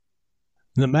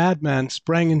The madman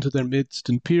sprang into their midst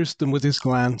and pierced them with his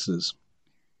glances.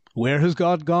 "Where has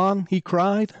God gone?" he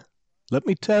cried. "Let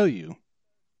me tell you.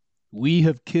 We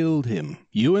have killed him,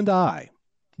 you and I.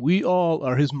 We all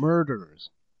are his murderers.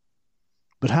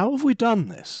 But how have we done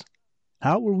this?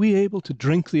 How were we able to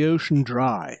drink the ocean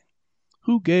dry?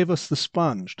 Who gave us the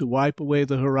sponge to wipe away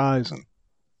the horizon?"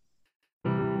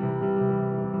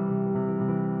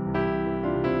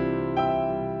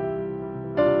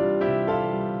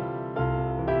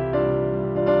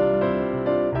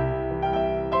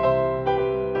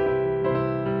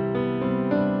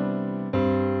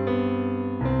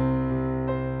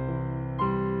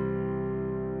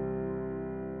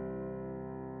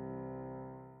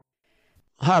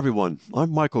 Hi, everyone.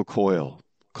 I'm Michael Coyle,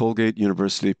 Colgate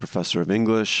University professor of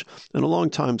English and a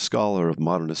longtime scholar of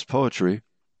modernist poetry.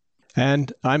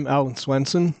 And I'm Alan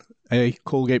Swenson, a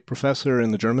Colgate professor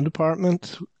in the German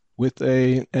department with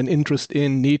an interest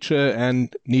in Nietzsche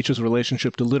and Nietzsche's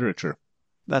relationship to literature.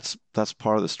 That's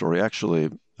part of the story. Actually,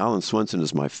 Alan Swenson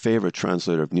is my favorite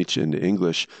translator of Nietzsche into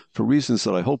English for reasons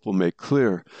that I hope will make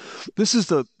clear. This is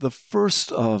the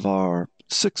first of our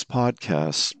 6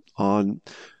 podcasts on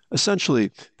essentially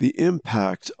the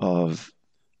impact of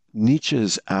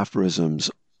Nietzsche's aphorisms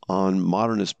on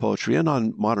modernist poetry and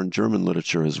on modern German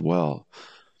literature as well.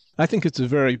 I think it's a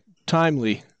very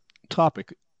timely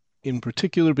topic, in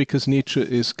particular because Nietzsche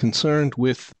is concerned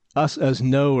with us as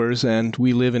knowers, and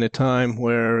we live in a time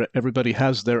where everybody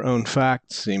has their own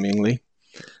facts, seemingly.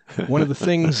 One of the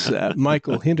things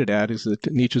Michael hinted at is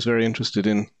that Nietzsche's very interested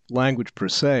in language per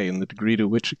se and the degree to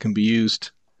which it can be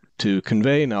used to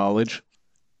convey knowledge.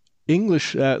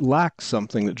 English lacks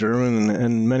something that German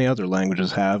and many other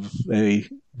languages have, a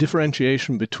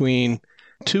differentiation between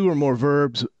 2 or more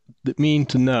verbs that mean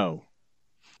to know.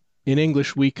 In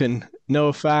English, we can know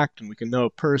a fact and we can know a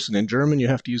person. In German, you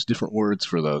have to use different words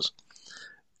for those.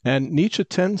 And Nietzsche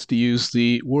tends to use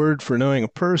the word for knowing a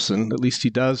person, at least he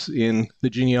does in The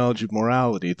Genealogy of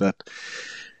Morality, that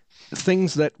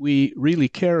things that we really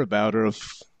care about are of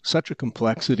such a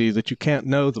complexity that you can't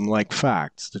know them like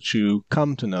facts, that you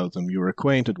come to know them, you're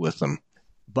acquainted with them.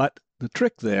 But the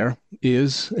trick there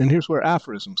is, and here's where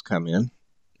aphorisms come in,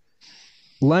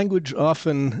 language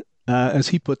often, as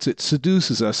he puts it,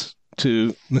 seduces us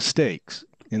to mistakes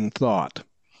in thought.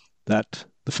 That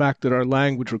the fact that our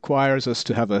language requires us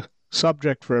to have a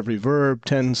subject for every verb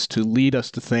tends to lead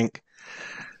us to think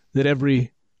that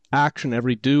every action,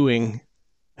 every doing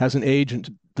has an agent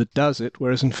that does it,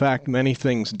 whereas in fact many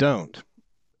things don't.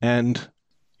 And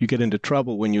you get into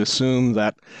trouble when you assume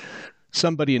that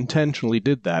somebody intentionally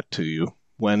did that to you,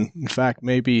 when in fact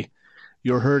maybe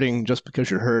you're hurting just because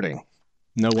you're hurting.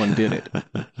 No one did it.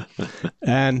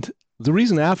 And the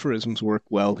reason aphorisms work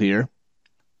well here,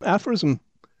 aphorism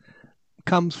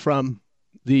comes from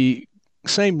the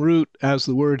same root as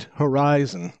the word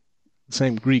horizon, the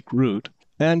same Greek root,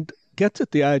 and gets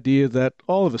at the idea that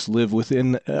all of us live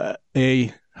within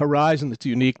a horizon that's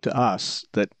unique to us,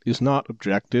 that is not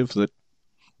objective, that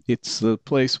it's the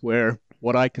place where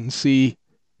what I can see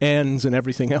ends and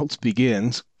everything else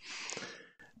begins.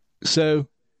 So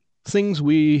things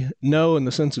we know in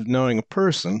the sense of knowing a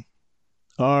person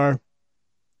are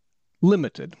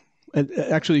limited. And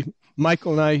actually,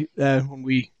 Michael and I, when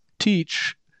we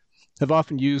teach, have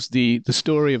often used the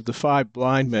story of the 5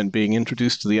 blind men being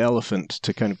introduced to the elephant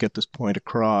to kind of get this point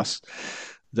across,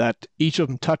 that each of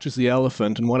them touches the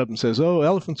elephant, and one of them says, "Oh,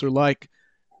 elephants are like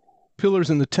pillars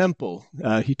in the temple."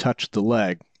 He touched the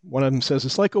leg. One of them says,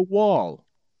 "It's like a wall."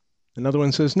 Another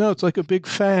one says, "No, it's like a big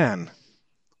fan."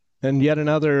 And yet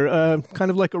another, kind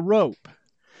of like a rope.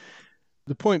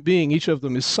 The point being, each of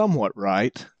them is somewhat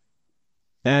right,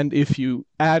 and if you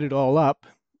add it all up,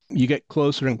 you get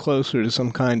closer and closer to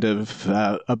some kind of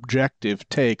objective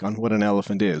take on what an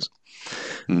elephant is.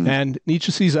 And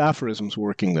Nietzsche sees aphorisms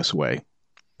working this way,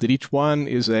 that each one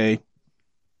is a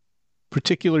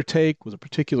particular take with a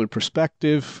particular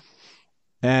perspective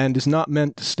and is not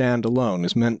meant to stand alone,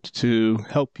 is meant to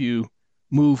help you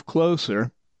move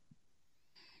closer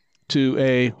to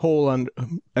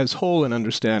as whole an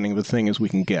understanding of a thing as we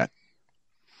can get.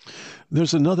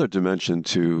 There's another dimension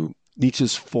to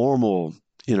Nietzsche's formal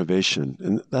innovation,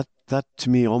 and that to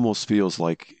me almost feels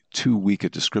like too weak a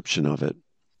description of it.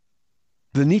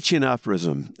 The Nietzschean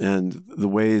aphorism and the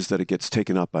ways that it gets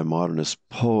taken up by modernist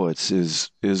poets is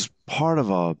part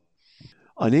of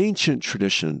an ancient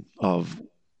tradition of,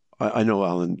 I know,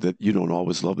 Alan, that you don't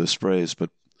always love this phrase, but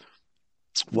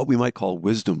what we might call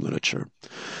wisdom literature.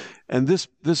 And this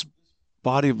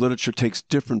body of literature takes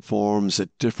different forms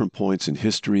at different points in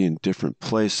history in different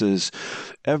places.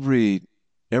 Every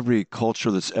every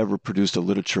culture that's ever produced a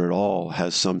literature at all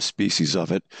has some species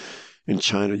of it. In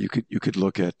China, you could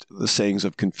look at the sayings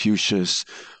of Confucius.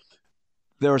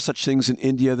 There are such things in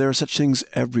India. There are such things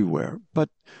everywhere. But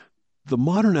the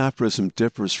modern aphorism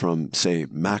differs from, say,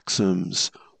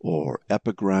 maxims or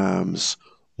epigrams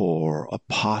or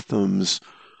apothegms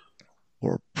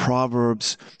or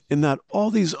proverbs, in that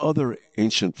all these other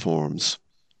ancient forms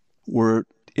were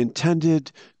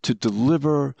intended to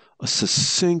deliver a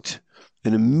succinct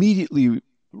and immediately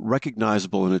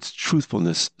recognizable in its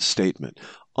truthfulness statement,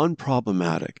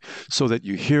 unproblematic, so that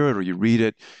you hear it or you read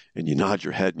it and you nod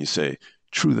your head and you say,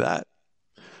 true that.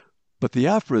 But the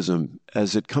aphorism,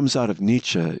 as it comes out of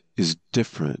Nietzsche, is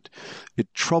different.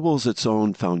 It troubles its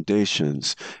own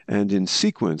foundations, and in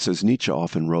sequence, as Nietzsche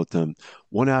often wrote them,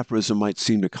 one aphorism might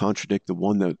seem to contradict the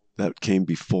one that came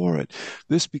before it.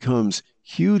 This becomes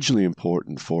hugely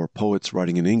important for poets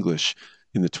writing in English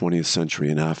in the 20th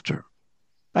century and after.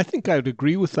 I think I would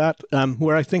agree with that,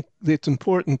 where I think it's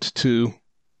important to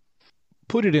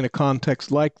put it in a context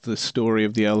like the story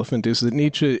of the elephant is that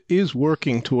Nietzsche is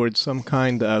working towards some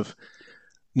kind of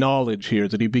knowledge here,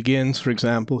 that he begins, for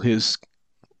example, his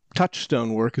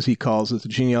touchstone work, as he calls it, the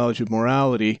genealogy of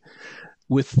morality,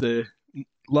 with the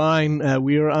line,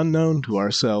 we are unknown to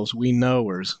ourselves, we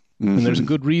knowers. Mm-hmm. And there's a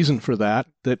good reason for that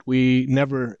we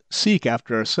never seek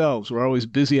after ourselves. We're always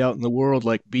busy out in the world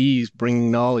like bees,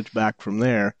 bringing knowledge back from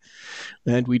there,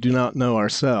 and we do not know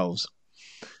ourselves.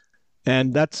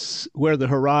 And that's where the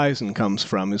horizon comes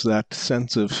from, is that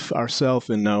sense of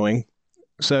ourself in knowing.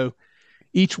 So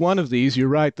each one of these, you're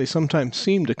right, they sometimes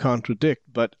seem to contradict,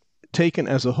 but taken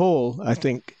as a whole, I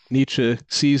think Nietzsche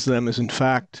sees them as, in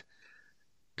fact,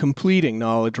 completing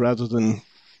knowledge rather than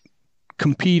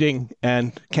competing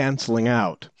and canceling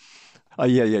out.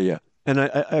 Yeah. And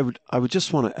I would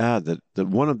just want to add that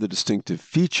one of the distinctive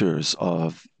features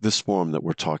of this form that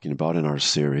we're talking about in our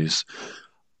series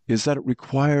is that it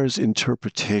requires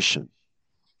interpretation.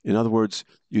 In other words,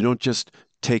 you don't just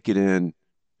take it in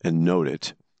and note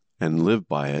it and live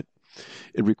by it.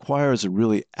 It requires a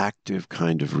really active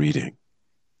kind of reading.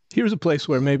 Here's a place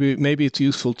where maybe it's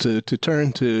useful to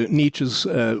turn to Nietzsche's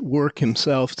work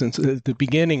himself, since at the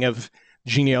beginning of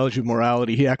Genealogy of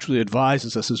Morality, he actually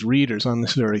advises us as readers on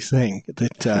this very thing,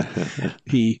 that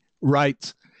he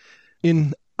writes,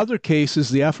 in other cases,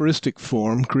 the aphoristic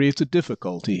form creates a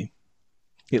difficulty.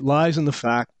 It lies in the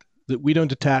fact that we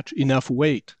don't attach enough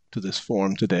weight to this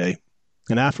form today.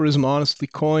 An aphorism honestly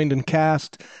coined and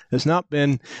cast has not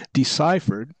been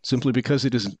deciphered simply because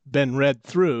it has been read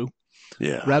through.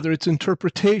 Yeah. Rather, its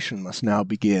interpretation must now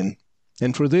begin.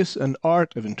 And for this, an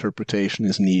art of interpretation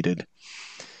is needed.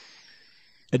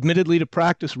 Admittedly, to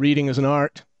practice reading as an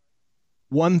art,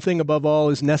 one thing above all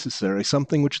is necessary,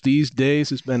 something which these days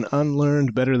has been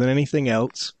unlearned better than anything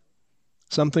else,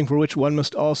 something for which one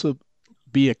must also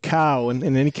be a cow, and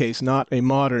in any case not a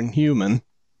modern human,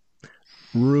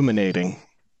 ruminating.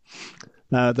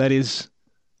 That is,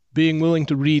 being willing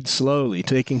to read slowly,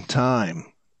 taking time,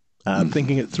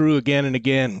 thinking it through again and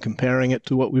again, comparing it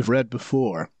to what we've read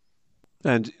before.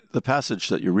 And the passage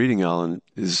that you're reading, Alan,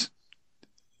 is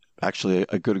actually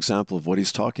a good example of what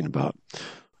he's talking about.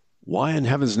 Why in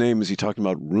heaven's name is he talking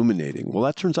about ruminating? Well,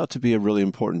 that turns out to be a really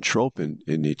important trope in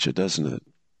Nietzsche, doesn't it?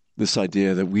 This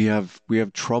idea that we have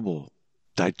trouble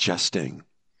digesting.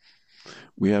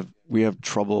 We have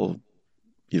trouble,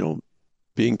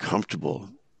 being comfortable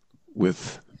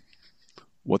with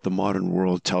what the modern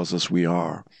world tells us we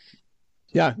are.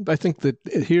 Yeah, I think that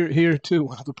here too,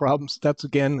 one of the problems, that's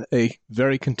again a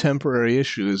very contemporary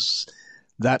issue, is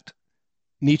that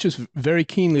Nietzsche's very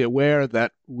keenly aware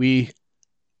that we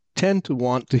tend to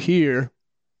want to hear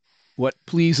what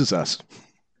pleases us.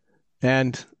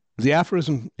 And the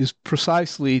aphorism is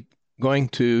precisely going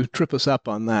to trip us up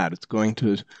on that. It's going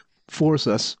to force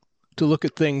us to look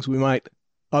at things we might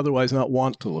otherwise not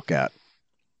want to look at,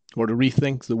 or to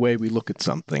rethink the way we look at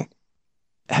something.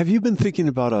 Have you been thinking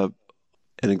about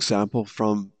an example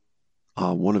from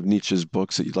one of Nietzsche's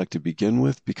books that you'd like to begin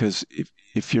with? Because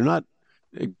if you're not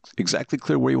exactly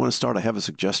clear where you want to start, I have a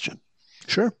suggestion.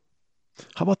 Sure.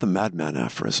 How about the madman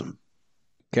aphorism?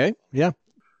 Okay, yeah.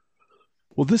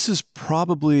 Well, this is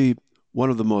probably one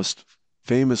of the most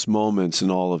famous moments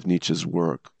in all of Nietzsche's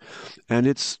work, and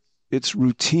it's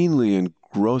routinely and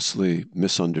grossly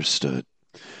misunderstood.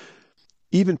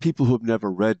 Even people who have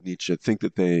never read Nietzsche think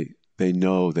that they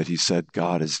know that he said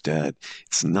God is dead.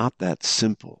 It's not that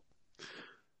simple.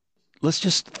 Let's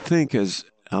just think as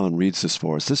Alan reads this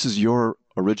for us. This is your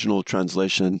original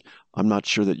translation. I'm not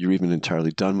sure that you're even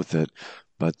entirely done with it,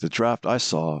 but the draft I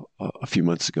saw a few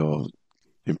months ago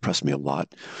impressed me a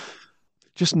lot.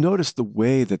 Just notice the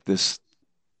way that this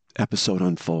episode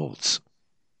unfolds.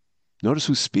 Notice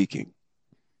who's speaking.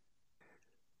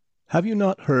 Have you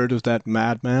not heard of that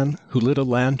madman who lit a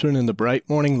lantern in the bright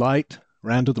morning light,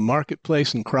 ran to the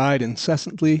marketplace, and cried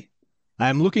incessantly, "I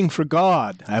am looking for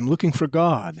God! I am looking for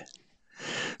God!"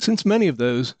 Since many of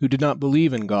those who did not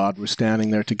believe in God were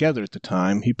standing there together at the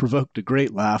time, he provoked a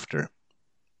great laughter.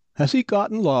 "Has he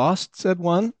gotten lost?" said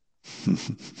one.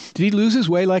 "Did he lose his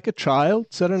way like a child?"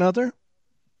 said another.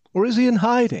 "Or is he in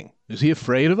hiding? Is he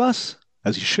afraid of us?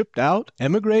 Has he shipped out,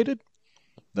 emigrated?"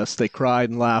 Thus they cried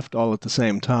and laughed all at the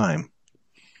same time.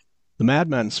 The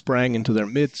madman sprang into their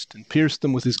midst and pierced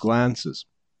them with his glances.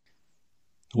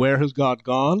 "Where has God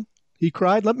gone?" he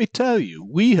cried. "Let me tell you,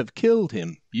 we have killed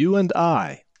him, you and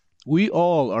I. We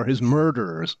all are his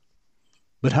murderers.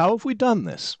 But how have we done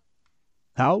this?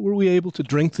 How were we able to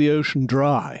drink the ocean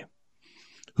dry?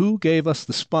 Who gave us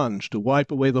the sponge to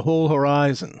wipe away the whole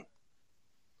horizon?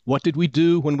 What did we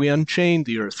do when we unchained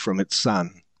the earth from its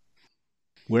sun?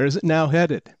 Where is it now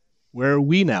headed? Where are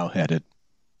we now headed?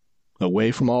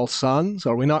 Away from all suns?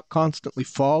 Are we not constantly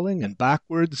falling, and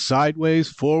backwards, sideways,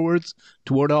 forwards,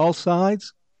 toward all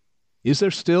sides? Is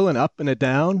there still an up and a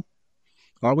down?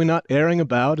 Are we not erring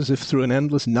about as if through an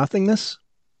endless nothingness?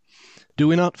 Do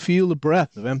we not feel the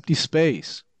breath of empty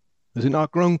space? Has it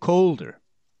not grown colder?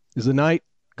 Is the night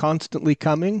constantly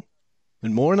coming?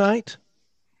 And more night?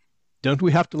 Don't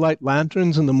we have to light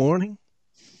lanterns in the morning?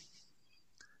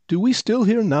 Do we still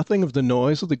hear nothing of the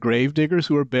noise of the gravediggers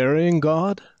who are burying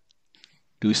God?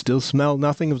 Do we still smell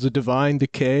nothing of the divine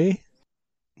decay?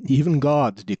 Even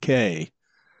God's decay.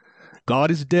 God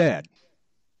is dead.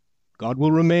 God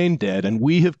will remain dead, and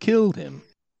we have killed him.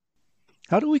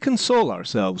 How do we console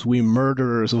ourselves, we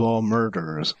murderers of all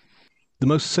murderers? The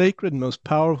most sacred and most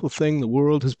powerful thing the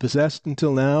world has possessed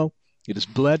until now, it has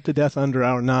bled to death under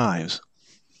our knives.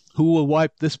 Who will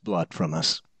wipe this blood from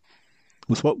us?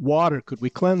 With what water could we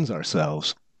cleanse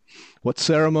ourselves? What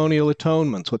ceremonial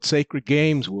atonements, what sacred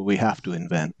games will we have to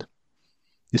invent?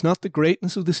 Is not the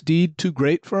greatness of this deed too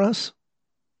great for us?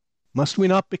 Must we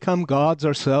not become gods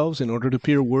ourselves in order to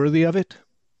appear worthy of it?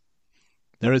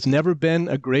 There has never been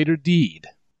a greater deed,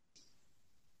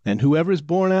 and whoever is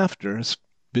born after us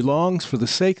belongs for the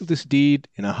sake of this deed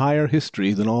in a higher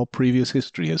history than all previous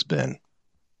history has been.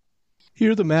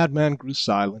 Here the madman grew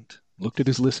silent, looked at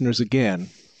his listeners again.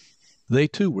 They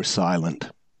too were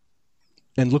silent,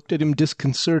 and looked at him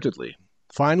disconcertedly.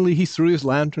 Finally he threw his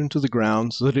lantern to the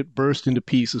ground so that it burst into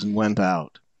pieces and went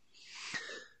out.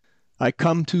 "I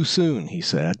come too soon," he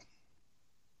said.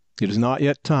 "It is not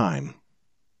yet time.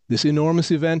 This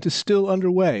enormous event is still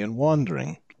under way and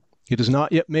wandering. It has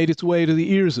not yet made its way to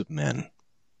the ears of men.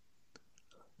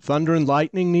 Thunder and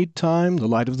lightning need time. The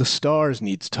light of the stars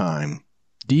needs time.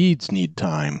 Deeds need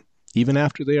time, even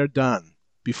after they are done,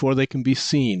 before they can be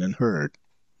seen and heard.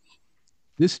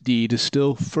 This deed is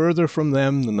still further from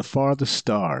them than the farthest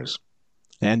stars,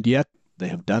 and yet they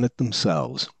have done it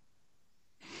themselves."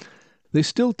 They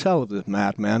still tell of the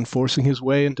madman forcing his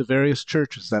way into various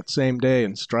churches that same day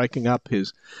and striking up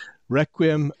his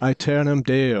Requiem Aeternam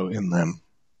Deo in them.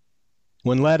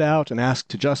 When led out and asked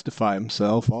to justify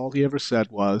himself, all he ever said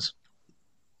was,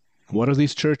 "What are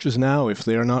these churches now if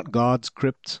they are not God's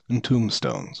crypts and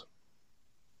tombstones?"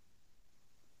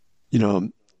 You know,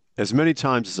 as many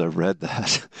times as I've read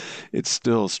that, it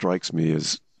still strikes me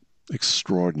as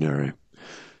extraordinary.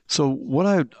 So what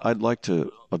I'd like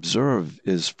to observe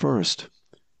is, first,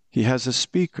 he has a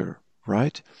speaker,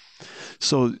 right?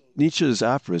 So Nietzsche's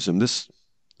aphorism, this,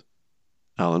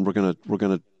 Alan, we're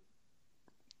gonna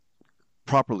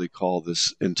properly call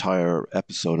this entire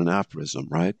episode an aphorism,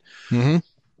 right? Mm-hmm.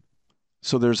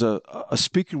 So there's a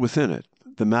speaker within it,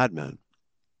 the madman.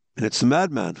 And it's the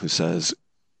madman who says,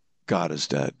 God is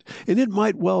dead. And it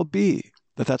might well be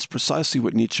that that's precisely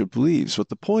what Nietzsche believes. But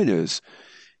the point is,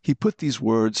 he put these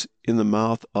words in the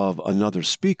mouth of another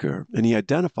speaker, and he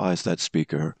identifies that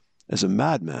speaker as a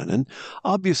madman. And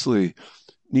obviously,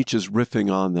 Nietzsche's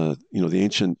riffing on the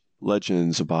ancient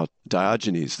legends about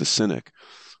Diogenes, the cynic,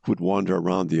 who would wander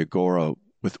around the agora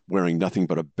with wearing nothing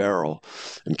but a barrel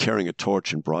and carrying a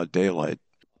torch in broad daylight.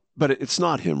 But it's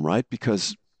not him, right?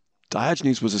 Because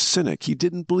Diogenes was a cynic. He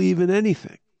didn't believe in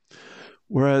anything.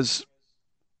 Whereas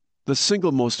the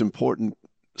single most important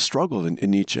struggle in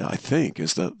Nietzsche, I think,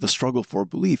 is the struggle for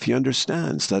belief. He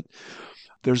understands that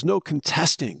there's no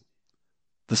contesting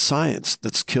the science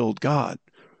that's killed God,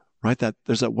 right? That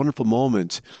there's that wonderful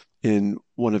moment in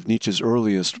one of Nietzsche's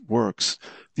earliest works,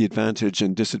 The Advantage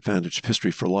and Disadvantage of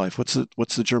History for Life. What's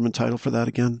the German title for that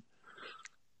again?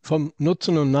 Vom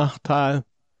Nutzen und Nachteil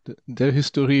der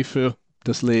Historie für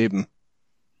das Leben.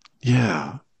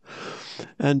 Yeah.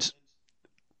 And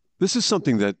This is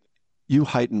something that you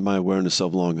heightened my awareness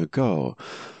of long ago.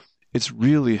 It's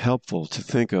really helpful to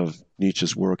think of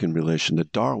Nietzsche's work in relation to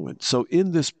Darwin. So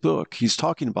in this book, he's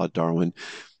talking about Darwin,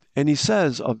 and he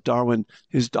says of Darwin,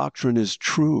 his doctrine is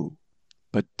true,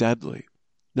 but deadly.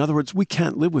 In other words, we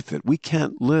can't live with it. We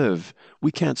can't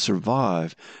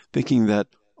survive thinking that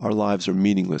our lives are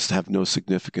meaningless, have no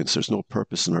significance, there's no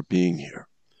purpose in our being here.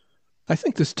 I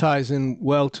think this ties in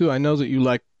well, too. I know that you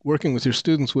like working with your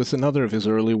students with another of his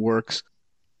early works,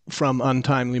 From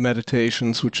Untimely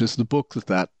Meditations, which is the book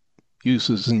that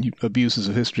Uses and Abuses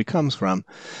of History comes from.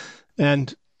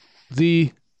 And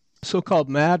the so-called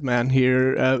madman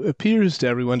here appears to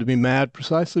everyone to be mad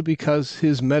precisely because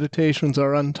his meditations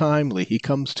are untimely. He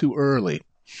comes too early.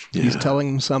 Yeah. He's telling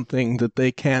them something that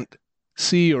they can't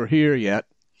see or hear yet.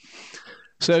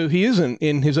 So he isn't,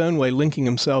 in his own way, linking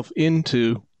himself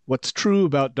into what's true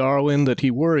about Darwin that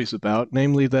he worries about,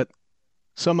 namely that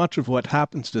so much of what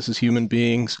happens to us as human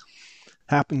beings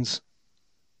happens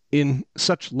in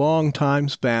such long time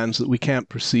spans that we can't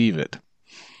perceive it.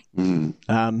 And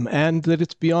that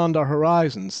it's beyond our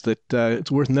horizons, that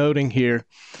it's worth noting here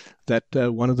that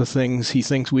one of the things he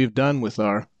thinks we've done with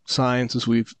our science is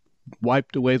we've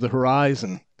wiped away the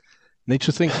horizon.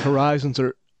 Nietzsche thinks horizons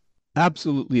are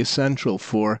absolutely essential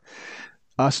for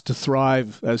us to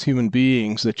thrive as human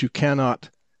beings, that you cannot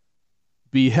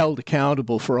be held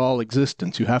accountable for all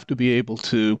existence. You have to be able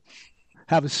to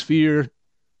have a sphere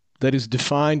that is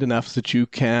defined enough that you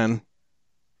can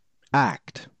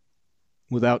act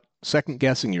without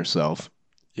second-guessing yourself.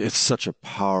 It's such a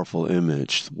powerful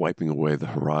image, wiping away the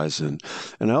horizon.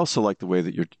 And I also like the way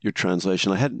that your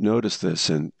translation, I hadn't noticed this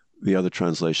in the other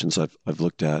translations I've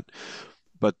looked at,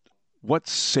 but what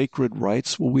sacred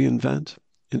rights will we invent?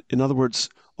 In other words,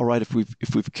 all right, if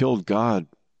we've killed God,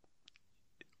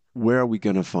 where are we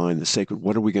going to find the sacred?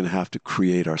 What are we going to have to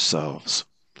create ourselves?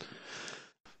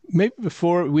 Maybe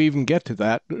before we even get to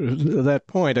that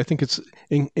point, I think it's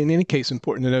in any case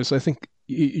important to notice. I think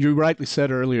you rightly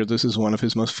said earlier this is one of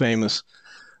his most famous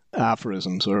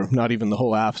aphorisms, or not even the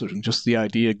whole aphorism, just the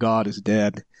idea God is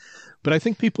dead. But I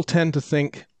think people tend to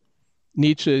think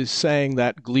Nietzsche is saying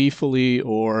that gleefully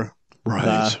or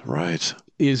right.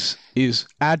 is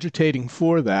agitating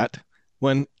for that,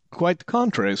 when quite the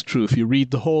contrary is true. If you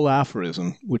read the whole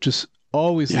aphorism, which is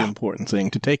always the important thing,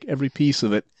 to take every piece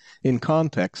of it in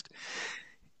context,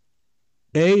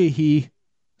 he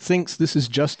thinks this is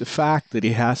just a fact that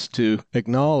he has to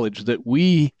acknowledge, that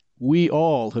we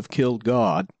all have killed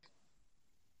God,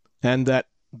 and that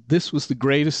this was the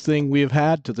greatest thing we have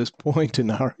had to this point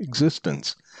in our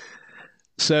existence.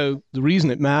 So the reason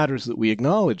it matters that we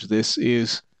acknowledge this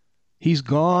is he's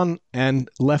gone and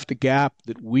left a gap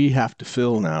that we have to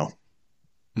fill now,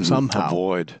 somehow. A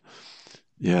void.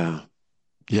 Yeah.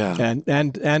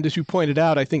 And as you pointed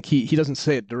out, I think he doesn't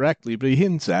say it directly, but he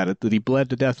hints at it, that he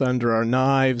bled to death under our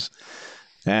knives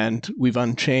and we've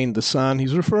unchained the sun.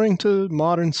 He's referring to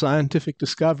modern scientific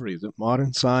discovery, that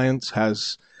modern science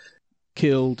has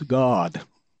killed God.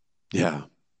 Yeah.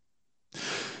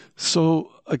 So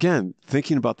again,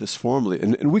 thinking about this formally,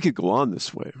 and we could go on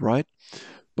this way, right?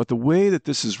 But the way that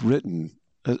this is written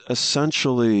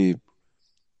essentially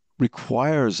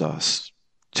requires us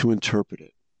to interpret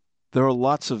it. There are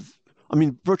lots of,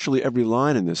 virtually every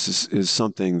line in this is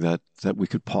something that we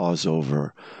could pause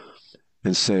over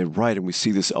and say, right, and we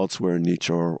see this elsewhere in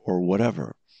Nietzsche or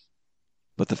whatever.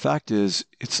 But the fact is,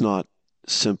 it's not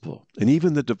simple. And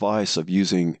even the device of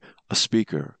using a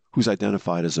speaker who's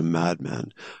identified as a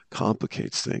madman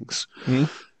complicates things. Mm-hmm.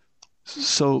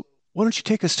 So why don't you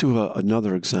take us to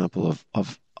another example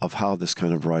of how this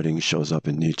kind of writing shows up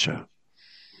in Nietzsche?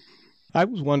 I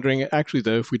was wondering, actually,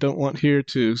 though, if we don't want here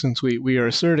to, since we are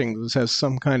asserting this has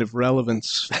some kind of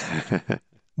relevance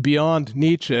beyond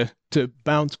Nietzsche, to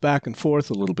bounce back and forth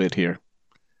a little bit here.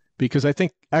 Because I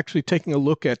think actually taking a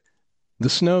look at the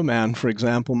snowman, for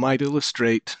example, might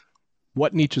illustrate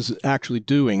what Nietzsche's actually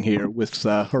doing here with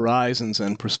horizons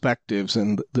and perspectives,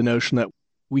 and the notion that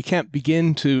we can't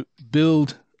begin to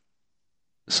build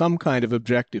some kind of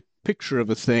objective picture of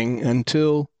a thing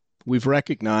until we've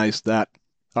recognized that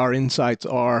our insights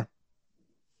are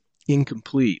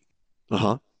incomplete.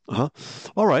 All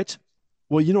right.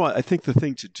 Well, I think the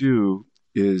thing to do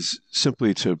is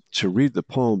simply to read the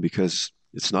poem, because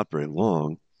it's not very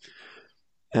long.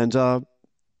 And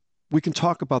we can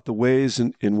talk about the ways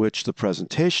in which the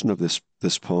presentation of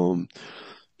this poem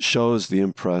shows the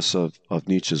impress of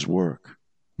Nietzsche's work.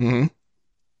 Mm-hmm.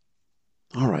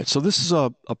 All right. So this is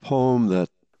a poem that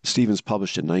Stevens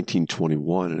published in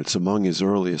 1921, and it's among his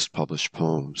earliest published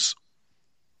poems.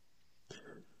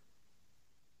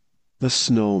 The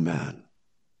Snowman.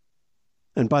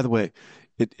 And by the way,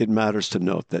 it matters to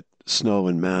note that snow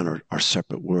and man are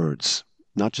separate words,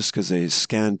 not just because they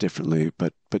scan differently,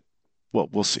 but well,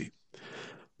 we'll see.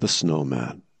 The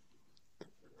snowman.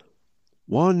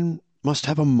 One must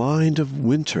have a mind of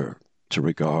winter to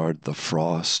regard the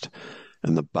frost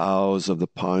and the boughs of the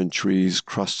pine trees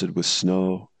crusted with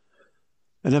snow,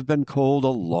 and have been cold a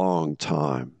long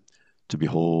time, to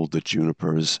behold the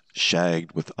junipers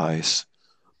shagged with ice,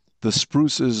 the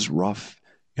spruces rough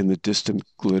in the distant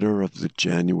glitter of the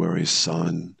January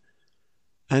sun,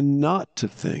 and not to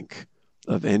think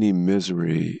of any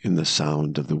misery in the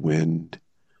sound of the wind,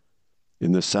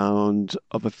 in the sound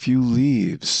of a few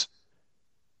leaves,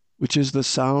 which is the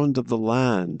sound of the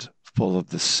land full of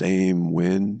the same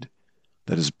wind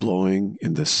that is blowing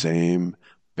in the same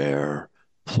bare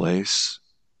place.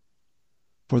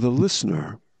 For the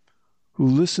listener who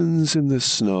listens in the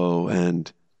snow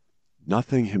and,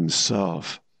 nothing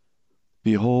himself,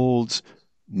 beholds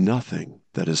nothing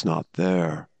that is not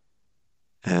there,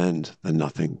 and the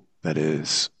nothing that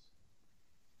is.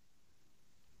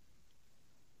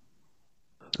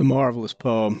 A marvelous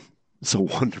poem. It's a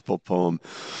wonderful poem.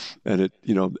 And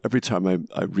every time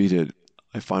I read it,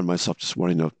 I find myself just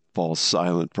wanting to fall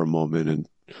silent for a moment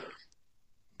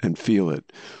and feel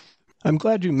it. I'm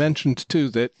glad you mentioned, too,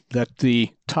 that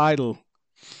the title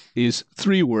is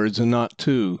 3 words and not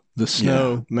 2, The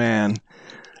Snow Man.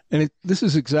 And this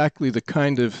is exactly the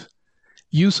kind of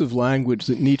use of language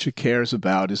that Nietzsche cares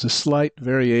about, is a slight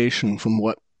variation from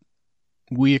what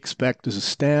we expect as a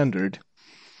standard,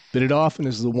 but it often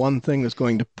is the one thing that's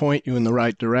going to point you in the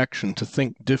right direction, to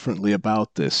think differently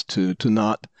about this, to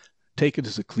not take it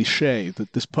as a cliche,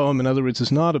 that this poem, in other words,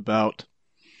 is not about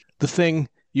the thing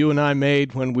you and I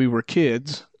made when we were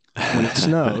kids, when it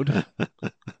snowed,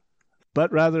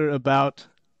 but rather about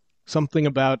something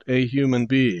about a human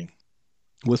being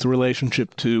with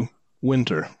relationship to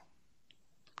winter,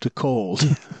 to cold.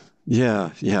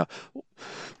 Yeah.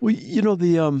 Well,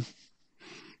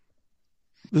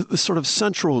 the sort of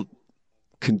central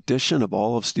condition of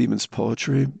all of Stevens'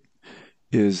 poetry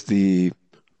is the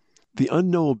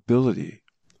unknowability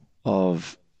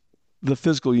of the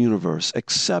physical universe,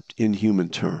 except in human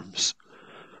terms.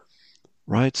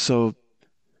 Right? So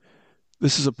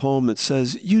this is a poem that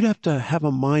says you'd have to have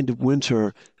a mind of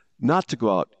winter not to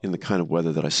go out in the kind of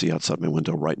weather that I see outside my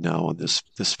window right now on this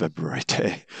February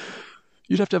day.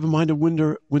 You'd have to have a mind of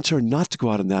winter not to go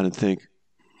out in that and think,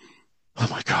 oh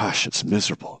my gosh, it's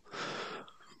miserable.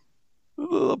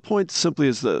 The point simply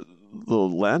is that the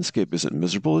landscape isn't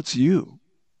miserable, it's you.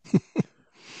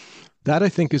 That, I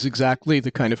think, is exactly the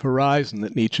kind of horizon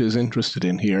that Nietzsche is interested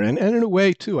in here. And in a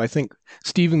way, too, I think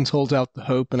Stevens holds out the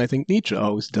hope, and I think Nietzsche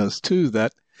always does, too,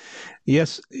 that,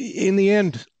 yes, in the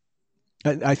end,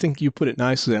 I think you put it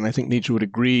nicely, and I think Nietzsche would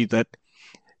agree that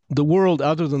the world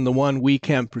other than the one we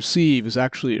can perceive is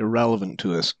actually irrelevant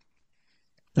to us.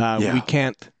 We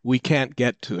can't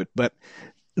get to it. But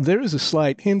there is a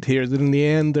slight hint here that in the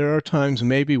end, there are times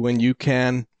maybe when you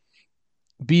can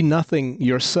be nothing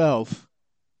yourself,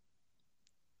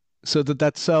 so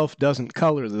that self doesn't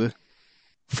color the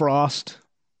frost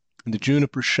and the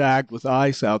juniper shagged with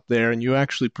ice out there, and you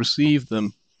actually perceive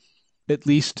them, at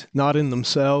least not in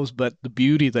themselves, but the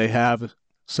beauty they have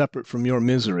separate from your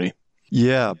misery.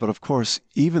 Yeah, but of course,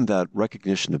 even that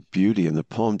recognition of beauty in the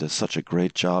poem does such a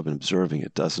great job in observing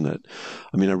it, doesn't it?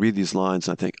 I mean, I read these lines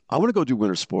and I think, I want to go do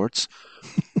winter sports.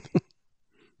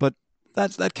 But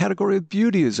that category of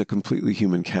beauty is a completely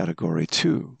human category,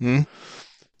 too. Hmm?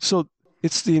 So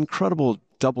it's the incredible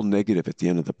double negative at the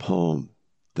end of the poem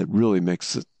that really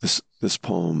makes this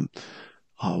poem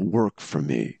work for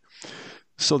me.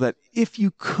 So that if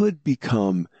you could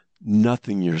become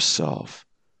nothing yourself,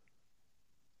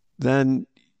 then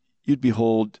you'd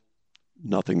behold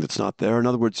nothing that's not there. In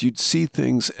other words, you'd see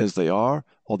things as they are,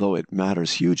 although it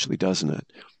matters hugely, doesn't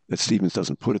it? That Stevens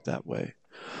doesn't put it that way.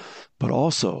 But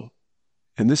also,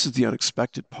 and this is the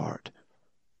unexpected part,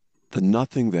 the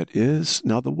nothing that is.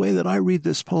 Now, the way that I read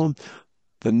this poem,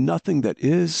 the nothing that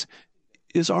is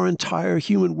our entire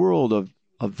human world of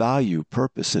value,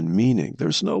 purpose, and meaning.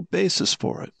 There's no basis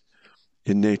for it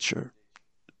in nature.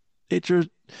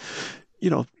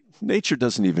 Nature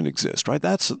doesn't even exist, right?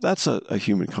 That's a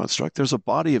human construct. There's a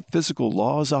body of physical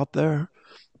laws out there.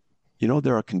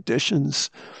 There are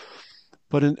conditions.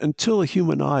 But until a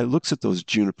human eye looks at those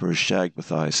junipers shagged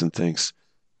with ice and thinks,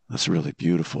 that's really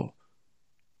beautiful,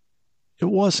 it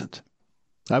wasn't.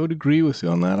 I would agree with you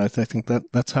on that. I think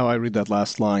that's how I read that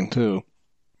last line, too.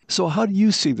 So how do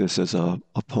you see this as a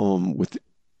poem with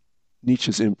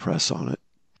Nietzsche's impress on it?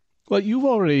 Well, you've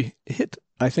already hit,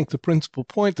 I think, the principal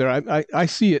point there. I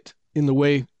see it in the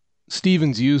way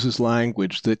Stevens uses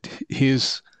language, that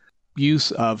his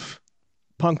use of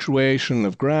punctuation,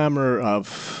 of grammar,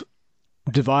 of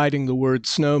dividing the word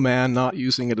snowman, not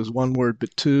using it as one word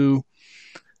but two,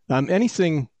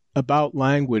 anything about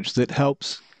language that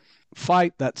helps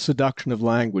fight that seduction of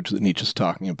language that Nietzsche's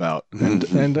talking about.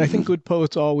 And I think good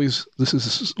poets always, this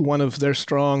is one of their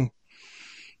strong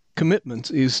commitments,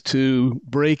 is to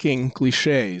breaking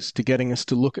cliches, to getting us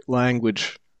to look at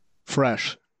language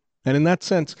fresh. And in that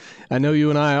sense, I know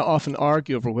you and I often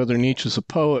argue over whether Nietzsche's a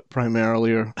poet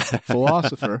primarily or a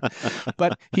philosopher,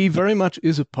 but he very much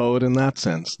is a poet in that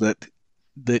sense, that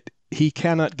he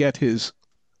cannot get his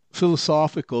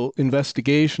philosophical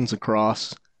investigations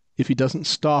across if he doesn't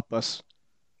stop us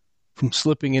from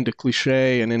slipping into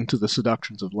cliche and into the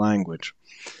seductions of language.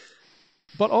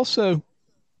 But also,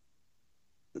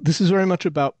 this is very much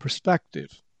about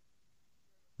perspective.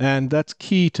 And that's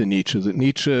key to Nietzsche, that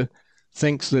Nietzsche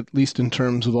thinks that, at least in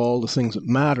terms of all the things that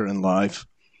matter in life,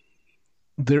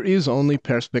 there is only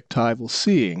perspectival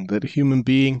seeing, that a human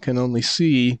being can only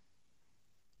see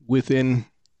within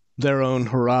their own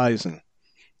horizon,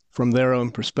 from their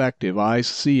own perspective. Eyes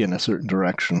see in a certain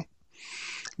direction.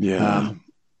 Yeah.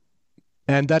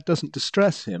 And that doesn't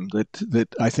distress him, that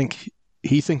I think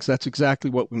he thinks that's exactly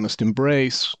what we must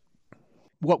embrace.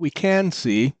 What we can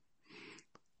see,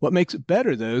 what makes it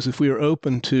better, though, is if we are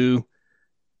open to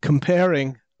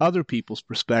comparing other people's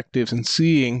perspectives and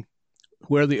seeing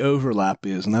where the overlap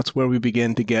is. And that's where we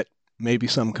begin to get maybe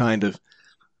some kind of,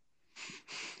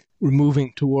 we're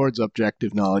moving towards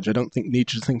objective knowledge. I don't think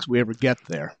Nietzsche thinks we ever get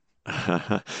there.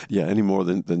 Yeah, any more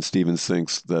than Stevens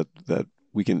thinks that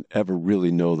we can ever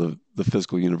really know the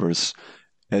physical universe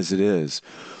as it is.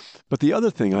 But the other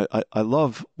thing, I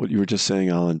love what you were just saying,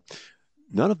 Alan.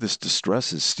 None of this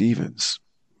distresses Stevens.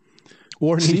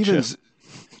 Or Nietzsche.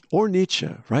 Or Nietzsche,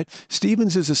 right?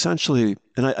 Stevens is essentially,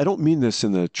 and I don't mean this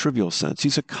in the trivial sense,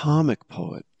 he's a comic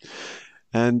poet.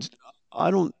 And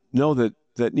I don't know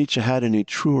that Nietzsche had any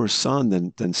truer son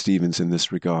than Stevens in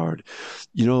this regard.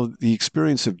 You know, the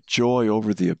experience of joy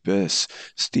over the abyss.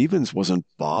 Stevens wasn't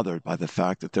bothered by the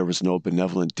fact that there was no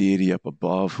benevolent deity up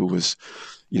above who was,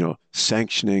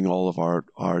 sanctioning all of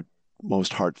our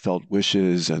most heartfelt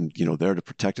wishes and, there to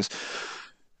protect us.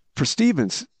 For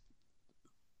Stevens,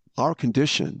 our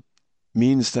condition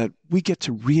means that we get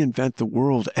to reinvent the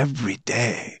world every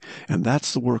day. And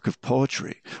that's the work of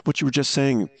poetry. What you were just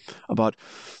saying about,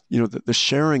 the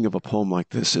sharing of a poem like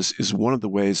this is one of the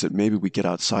ways that maybe we get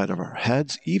outside of our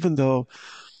heads, even though,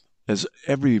 as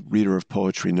every reader of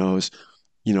poetry knows,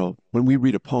 when we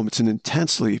read a poem, it's an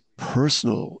intensely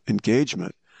personal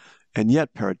engagement. And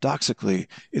yet, paradoxically,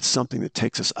 it's something that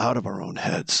takes us out of our own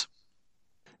heads.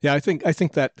 Yeah, I think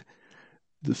that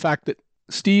the fact that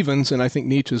Stevens, and I think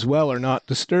Nietzsche as well, are not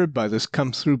disturbed by this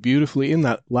comes through beautifully in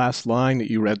that last line that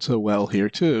you read so well here,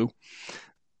 too.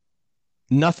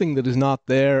 Nothing that is not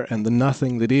there and the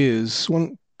nothing that is.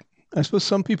 I suppose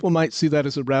some people might see that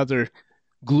as a rather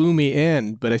gloomy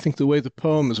end, but I think the way the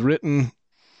poem is written,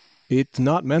 it's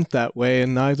not meant that way,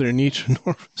 and neither Nietzsche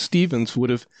nor Stevens would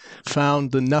have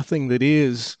found the nothing that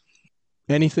is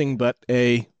anything but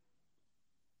a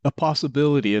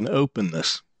possibility, an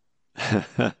openness.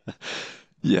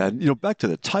 Yeah, back to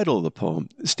the title of the poem.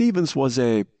 Stevens was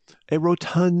a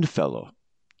rotund fellow.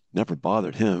 Never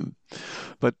bothered him.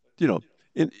 But,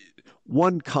 in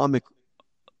one comic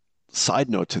side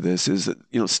note to this is that,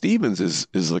 Stevens is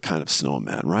the kind of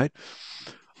snowman, right?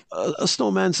 A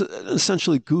snowman's an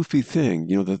essentially goofy thing,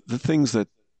 the things that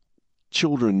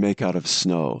children make out of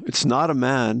snow. It's not a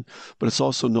man, but it's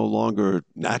also no longer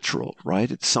natural, right?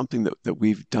 It's something that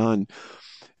we've done.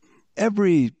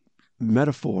 Every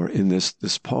metaphor in this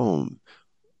poem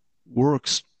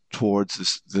works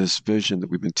towards this vision that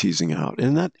we've been teasing out.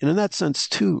 And in that sense,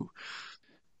 too,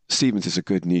 Stevens is a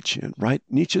good Nietzschean, right?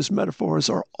 Nietzsche's metaphors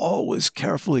are always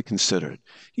carefully considered.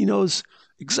 He knows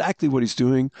exactly what he's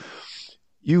doing.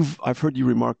 I've heard you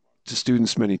remark to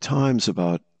students many times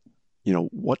about,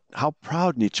 how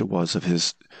proud Nietzsche was of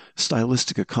his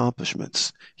stylistic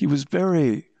accomplishments. He was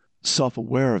very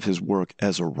self-aware of his work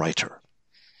as a writer.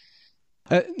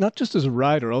 Not just as a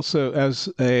writer, also as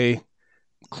a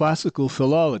classical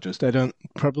philologist.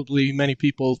 Probably many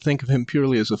people think of him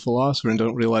purely as a philosopher and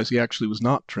don't realize he actually was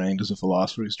not trained as a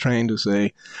philosopher. He was trained as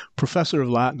a professor of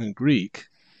Latin and Greek.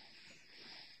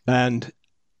 And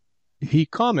he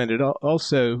commented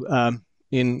also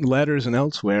in letters and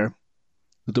elsewhere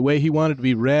that the way he wanted to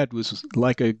be read was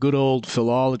like a good old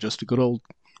philologist, a good old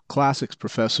classics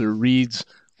professor reads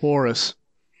Horace.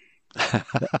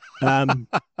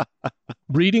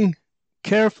 Reading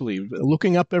carefully,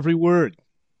 looking up every word,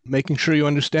 making sure you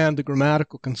understand the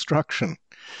grammatical construction.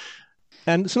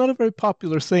 And it's not a very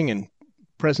popular thing in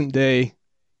present day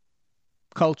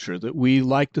culture that we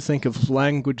like to think of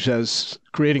language as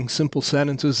creating simple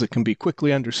sentences that can be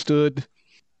quickly understood.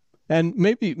 And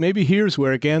maybe here's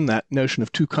where, again, that notion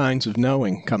of two kinds of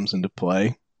knowing comes into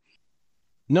play.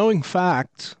 Knowing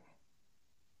facts,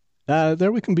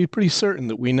 there we can be pretty certain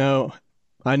that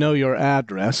I know your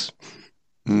address.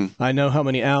 I know how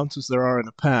many ounces there are in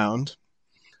a pound.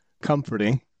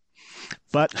 Comforting.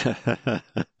 But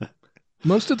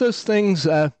most of those things,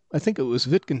 I think it was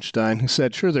Wittgenstein who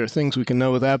said, sure, there are things we can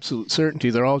know with absolute certainty.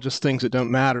 They're all just things that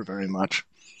don't matter very much.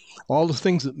 All the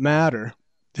things that matter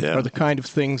are the kind of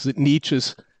things that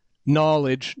Nietzsche's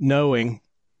knowledge, knowing,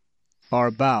 are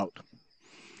about.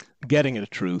 Getting at a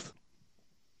truth.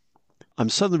 I'm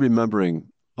suddenly remembering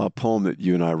a poem that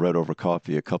you and I read over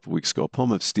coffee a couple weeks ago, a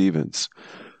poem of Stevens.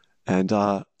 And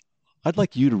I'd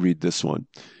like you to read this one.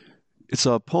 It's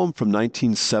a poem from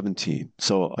 1917,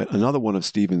 so another one of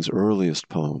Stevens' earliest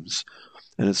poems.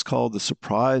 And it's called The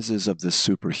Surprises of the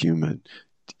Superhuman.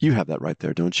 You have that right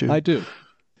there, don't you? I do.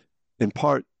 In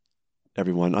part,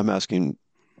 everyone, I'm asking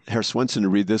Herr Swenson to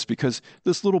read this because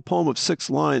this little poem of 6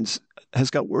 lines has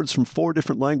got words from 4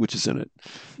 different languages in it.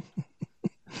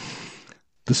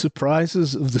 The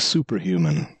Surprises of the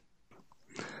Superhuman.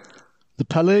 The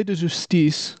Palais de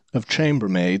Justice of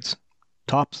chambermaids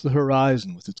tops the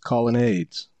horizon with its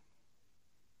colonnades.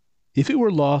 If it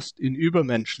were lost in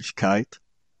Übermenschlichkeit,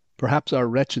 perhaps our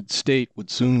wretched state would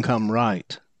soon come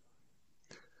right.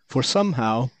 For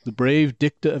somehow the brave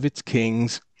dicta of its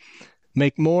kings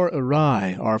make more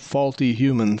awry our faulty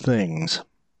human things.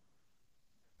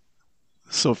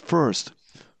 So first,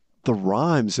 the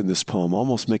rhymes in this poem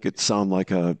almost make it sound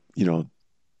like a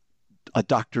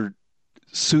Dr.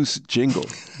 Seuss jingle.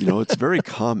 It's very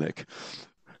comic.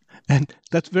 And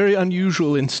that's very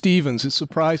unusual in Stevens. It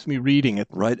surprised me reading it.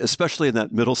 Right, especially in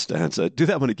that middle stanza. Do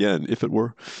that one again, if it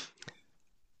were.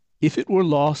 If it were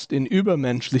lost in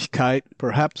Übermenschlichkeit,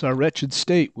 perhaps our wretched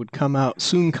state would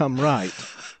soon come right.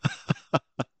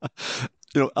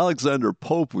 Alexander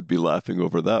Pope would be laughing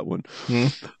over that one.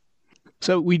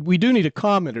 So we do need a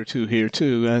comment or two here,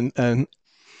 too. And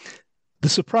the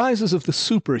surprises of the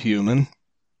superhuman,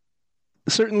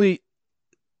 certainly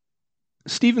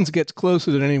Stevens gets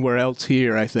closer than anywhere else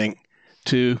here, I think,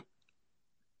 to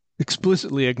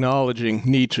explicitly acknowledging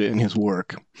Nietzsche in his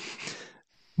work.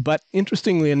 But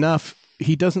interestingly enough,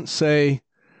 he doesn't say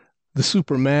the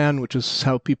Superman, which is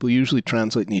how people usually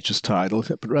translate Nietzsche's title,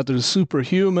 but rather the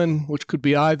superhuman, which could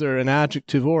be either an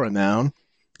adjective or a noun.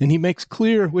 And he makes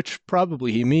clear which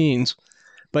probably he means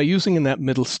by using in that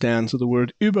middle stanza the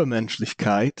word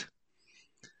Übermenschlichkeit,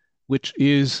 which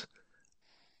is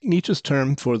Nietzsche's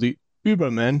term for the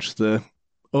Übermensch, the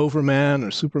overman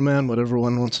or superman, whatever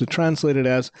one wants to translate it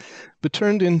as, but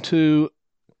turned into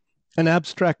an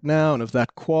abstract noun of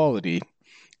that quality,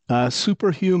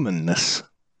 superhumanness,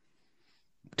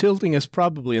 tilting us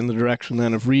probably in the direction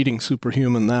then of reading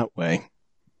superhuman that way.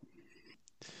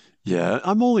 Yeah,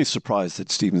 I'm only surprised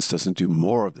that Stevens doesn't do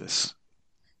more of this,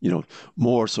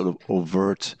 more sort of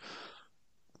overt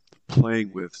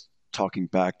playing with talking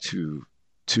back to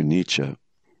Nietzsche.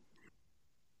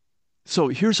 So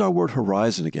here's our word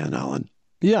horizon again, Alan.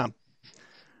 Yeah.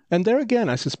 And there again,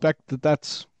 I suspect that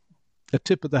that's a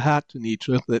tip of the hat to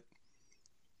Nietzsche, that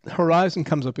horizon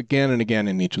comes up again and again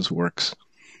in Nietzsche's works.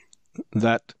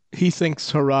 That he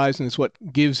thinks horizon is what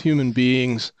gives human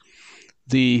beings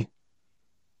the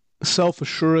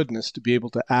self-assuredness to be able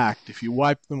to act. If you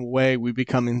wipe them away, we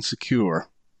become insecure.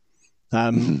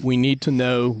 We need to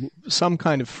know some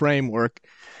kind of framework.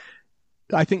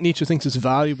 I think Nietzsche thinks it's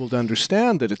valuable to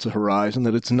understand that it's a horizon,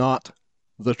 that it's not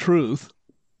the truth,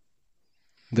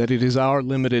 that it is our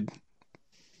limited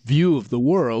view of the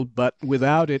world, but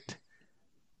without it,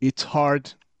 it's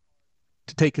hard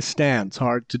to take a stand, it's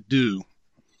hard to do.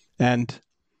 And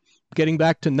getting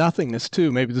back to nothingness,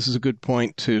 too, maybe this is a good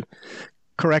point to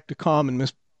correct a common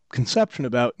misconception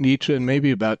about Nietzsche and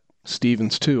maybe about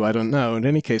Stevens, too. I don't know. In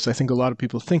any case, I think a lot of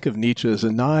people think of Nietzsche as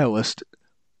a nihilist.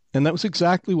 And that was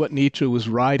exactly what Nietzsche was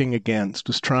writing against,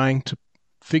 was trying to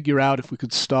figure out if we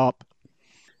could stop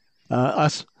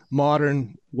us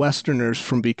modern Westerners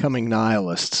from becoming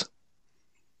nihilists.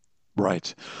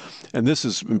 Right. And this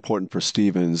is important for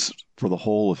Stevens for the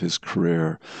whole of his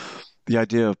career. The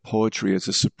idea of poetry as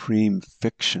a supreme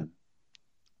fiction.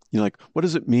 What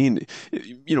does it mean?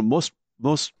 Most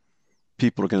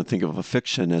people are going to think of a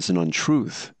fiction as an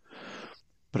untruth,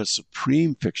 but a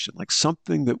supreme fiction, like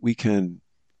something that we can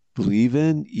believe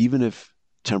in, even if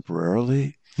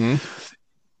temporarily.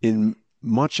 In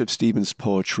much of Stevens'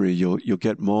 poetry, you'll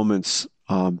get moments.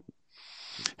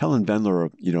 Helen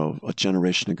Bendler, a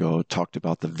generation ago, talked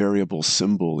about the variable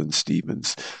symbol in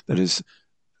Stevens. That is,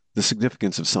 the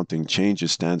significance of something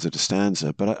changes stanza to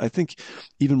stanza. But I think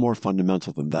even more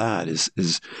fundamental than that is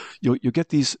you get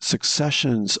these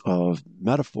successions of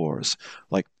metaphors,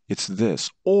 like it's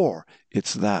this, or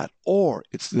it's that, or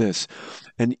it's this.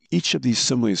 And each of these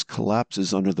similes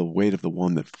collapses under the weight of the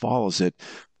one that follows it.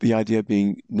 The idea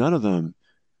being none of them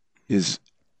is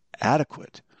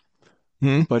adequate.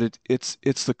 But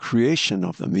it's the creation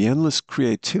of them, the endless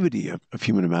creativity of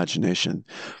human imagination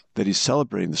that he's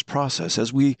celebrating this process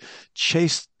as we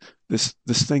chase this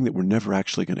thing that we're never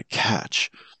actually going to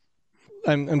catch.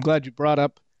 I'm glad you brought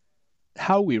up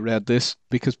how we read this,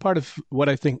 because part of what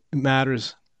I think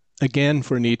matters, again,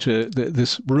 for Nietzsche,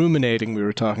 this ruminating we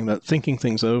were talking about, thinking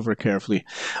things over carefully.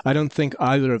 I don't think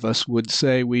either of us would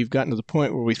say we've gotten to the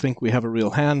point where we think we have a real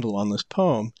handle on this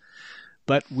poem,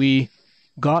 but we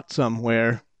got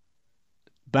somewhere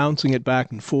bouncing it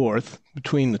back and forth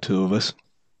between the two of us,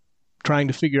 trying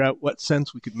to figure out what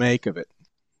sense we could make of it.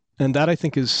 And that, I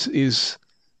think, is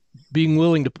being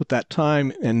willing to put that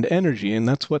time and energy, and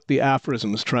that's what the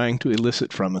aphorism is trying to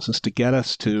elicit from us, is to get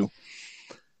us to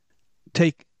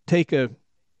take an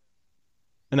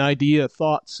idea, a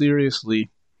thought seriously,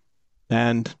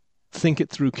 and think it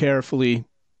through carefully,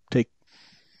 take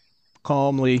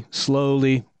calmly,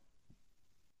 slowly.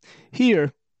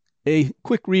 Here, a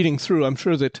quick reading through, I'm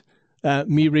sure that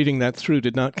me reading that through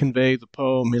did not convey the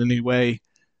poem in any way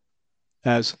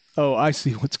as, oh, I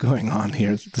see what's going on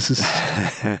here. This is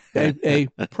a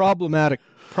problematic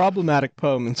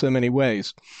poem in so many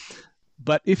ways.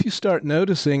 But if you start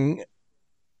noticing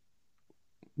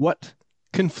what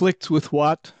conflicts with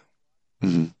what,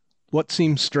 what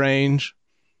seems strange,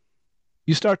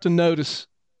 you start to notice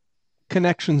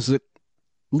connections that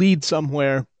lead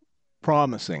somewhere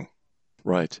promising.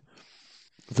 Right.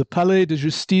 The Palais de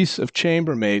Justice of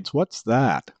chambermaids, what's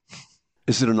that?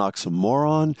 Is it an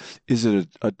oxymoron? Is it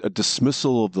a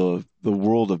dismissal of the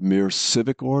world of mere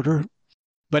civic order?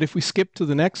 But if we skip to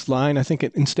the next line, I think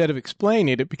instead of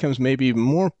explaining it becomes maybe even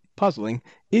more puzzling.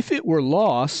 If it were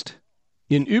lost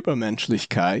in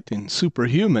Übermenschlichkeit, in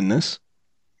superhumanness,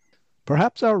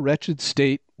 perhaps our wretched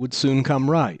state would soon come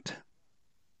right.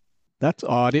 That's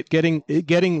odd. It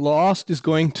getting lost is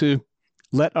going to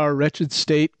let our wretched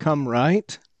state come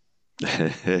right?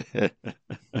 In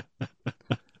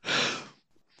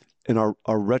our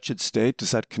wretched state,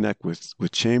 does that connect with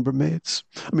chambermaids?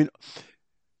 I mean,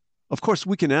 of course,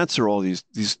 we can answer all these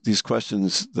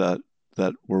questions that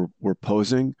we're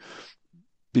posing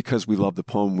because we love the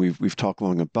poem. We've talked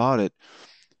long about it.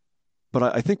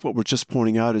 But I think what we're just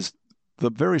pointing out is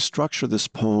the very structure of this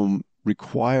poem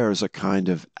requires a kind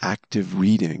of active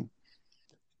reading.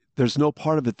 There's no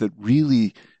part of it that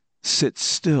really sits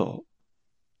still.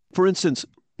 For instance,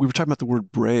 we were talking about the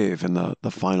word brave in the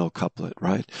final couplet,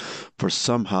 right? For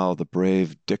somehow the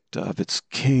brave dicta of its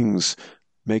kings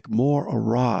make more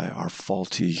awry our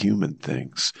faulty human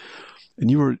things.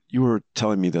 And you were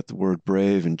telling me that the word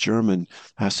brave in German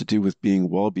has to do with being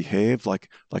well behaved, like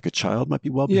a child might be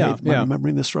well behaved. Am I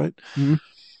remembering this right? Mm-hmm.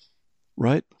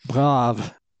 Right?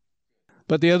 Brav.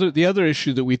 But the other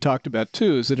issue that we talked about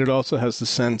too is that it also has the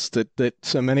sense that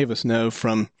so many of us know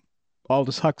from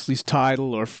Aldous Huxley's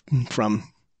title or from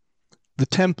The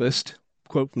Tempest,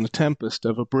 quote from The Tempest,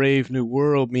 of a brave new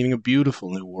world, meaning a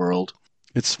beautiful new world.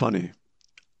 It's funny.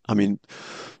 I mean,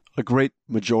 a great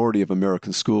majority of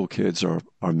American school kids are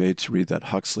made to read that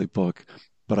Huxley book,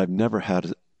 but I've never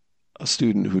had a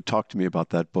student who talked to me about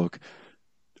that book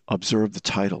observe the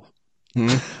title.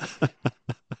 Mm-hmm.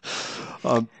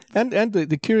 And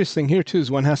the curious thing here, too, is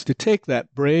one has to take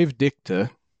that brave dicta,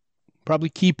 probably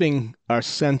keeping our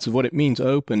sense of what it means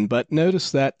open, but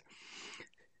notice that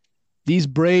these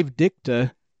brave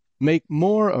dicta make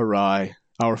more awry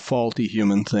our faulty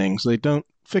human things. They don't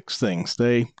fix things.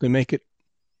 They make it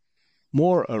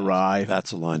more awry.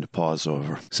 That's a line to pause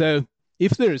over. So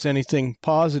if there is anything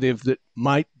positive that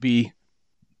might be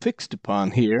fixed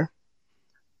upon here,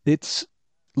 it's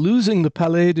losing the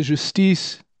Palais de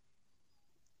Justice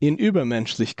in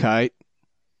Übermenschlichkeit,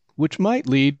 which might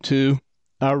lead to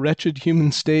our wretched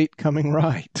human state coming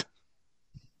right.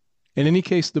 In any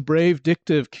case, the brave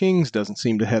dicta of kings doesn't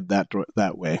seem to head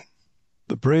that way.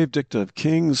 The brave dicta of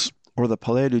kings or the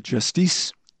Palais de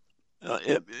Justice?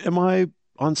 Am I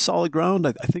on solid ground?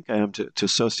 I think I am to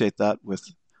associate that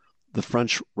with the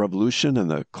French Revolution and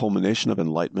the culmination of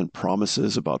Enlightenment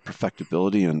promises about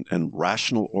perfectibility and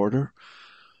rational order.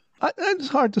 It's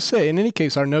hard to say. In any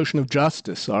case, our notion of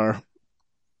justice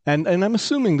and I'm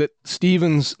assuming that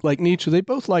Stevens, like Nietzsche, they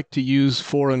both like to use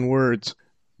foreign words.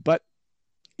 But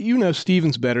you know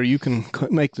Stevens better, you can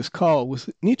make this call. With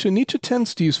Nietzsche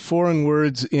tends to use foreign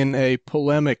words in a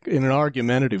polemic, in an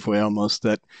argumentative way almost,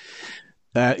 that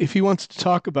if he wants to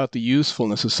talk about the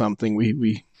usefulness of something,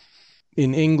 we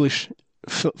in English,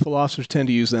 philosophers tend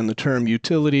to use then the term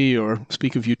utility or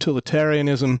speak of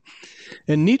utilitarianism.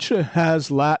 And Nietzsche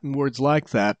has Latin words like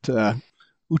that,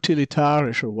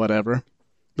 utilitarisch or whatever,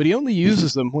 but he only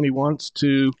uses them when he wants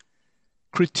to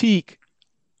critique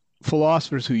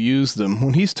philosophers who use them.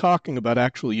 When he's talking about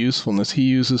actual usefulness, he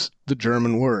uses the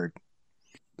German word.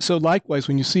 So likewise,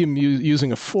 when you see him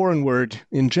using a foreign word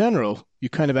in general, you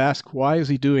kind of ask, why is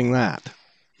he doing that?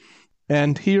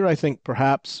 And here I think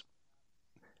perhaps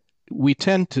we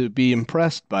tend to be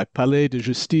impressed by palais de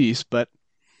justice, but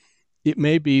it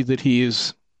may be that he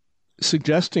is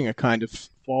suggesting a kind of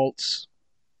false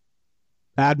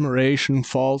admiration,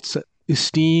 false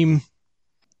esteem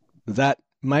that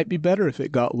might be better if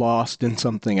it got lost in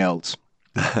something else.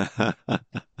 I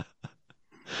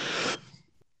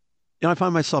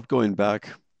find myself going back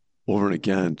over and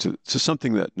again to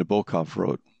something that Nabokov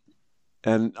wrote.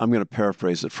 And I'm going to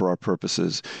paraphrase it for our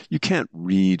purposes. You can't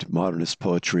read modernist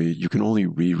poetry. You can only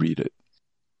reread it.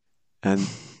 And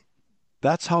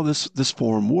that's how this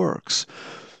form works.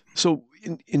 So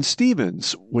in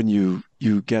Stevens, when you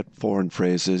get foreign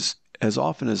phrases, as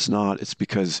often as not, it's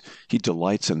because he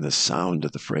delights in the sound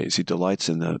of the phrase. He delights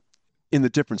in the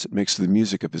difference it makes to the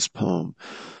music of his poem.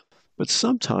 But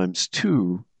sometimes,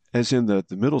 too, as in the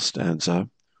middle stanza,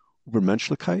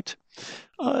 Übermenschlichkeit,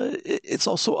 it's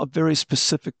also a very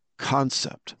specific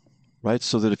concept, right?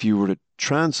 So that if you were to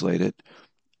translate it,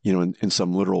 in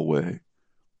some literal way,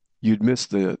 you'd miss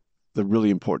the really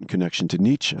important connection to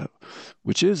Nietzsche,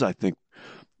 which is, I think,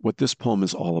 what this poem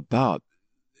is all about.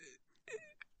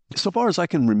 So far as I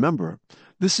can remember,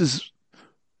 this is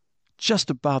just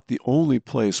about the only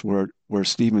place where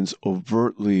Stevens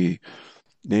overtly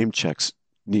name checks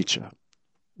Nietzsche,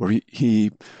 where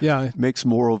he makes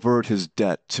more overt his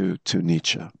debt to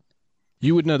Nietzsche.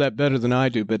 You would know that better than I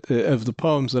do, but of the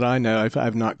poems that I know,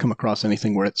 I've not come across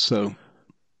anything where it's so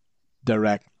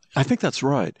direct. I think that's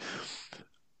right.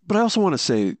 But I also want to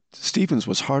say Stevens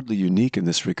was hardly unique in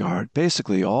this regard.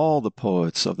 Basically, all the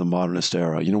poets of the modernist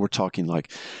era, we're talking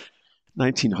like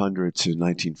 1900 to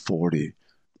 1940,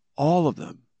 all of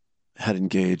them had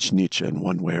engaged Nietzsche in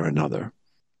one way or another.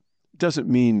 It doesn't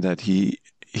mean that he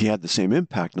had the same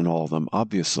impact on all of them,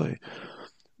 obviously,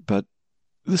 but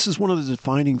this is one of the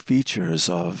defining features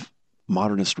of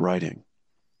modernist writing.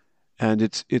 And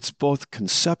it's both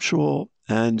conceptual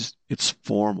and it's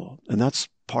formal. And that's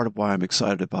part of why I'm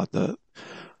excited about the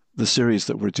series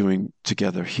that we're doing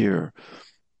together here.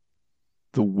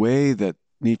 The way that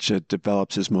Nietzsche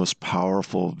develops his most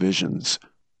powerful visions,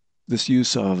 this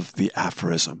use of the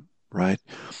aphorism, right,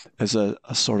 as a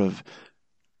sort of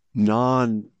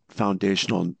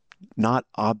non-foundational, not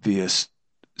obvious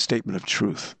statement of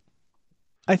truth.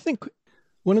 I think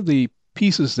one of the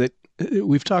pieces that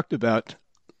we've talked about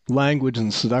language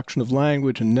and seduction of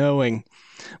language and knowing,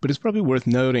 but it's probably worth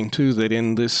noting too that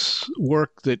in this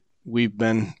work that we've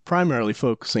been primarily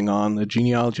focusing on, the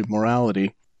genealogy of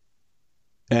morality,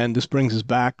 and this brings us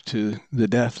back to the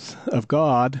depth of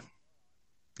God,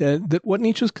 that what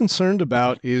Nietzsche is concerned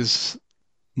about is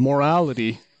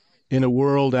morality in a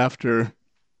world after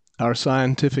our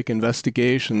scientific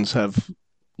investigations have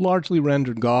largely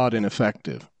rendered God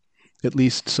ineffective, at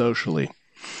least socially,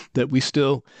 that we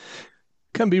still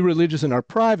can be religious in our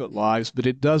private lives, but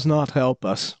it does not help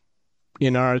us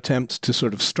in our attempts to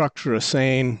sort of structure a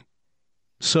sane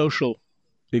social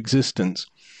existence.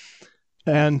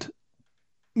 And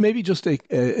maybe just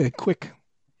a quick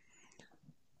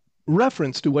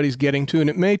reference to what he's getting to, and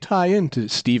it may tie into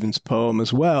Stevens' poem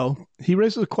as well. He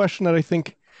raises a question that I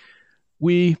think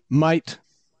I'm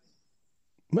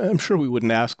sure we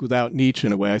wouldn't ask without Nietzsche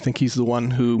in a way. I think he's the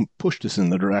one who pushed us in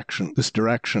this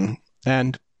direction.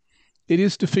 And it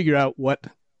is to figure out what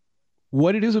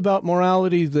it is about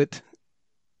morality that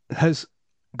has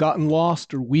gotten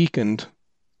lost or weakened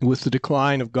with the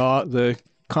decline of God, the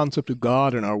concept of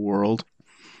God in our world,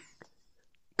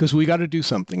 because we got to do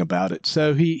something about it.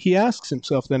 So he asks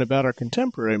himself then about our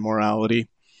contemporary morality,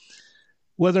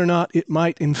 whether or not it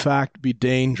might in fact be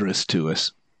dangerous to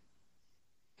us.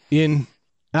 In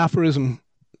aphorism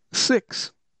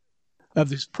 6 of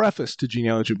this preface to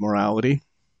Genealogy of Morality,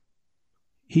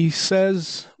 he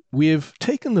says, we have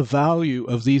taken the value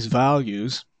of these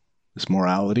values, this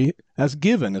morality, as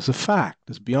given, as a fact,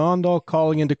 as beyond all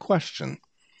calling into question.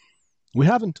 We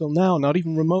have until now not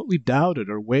even remotely doubted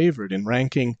or wavered in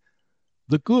ranking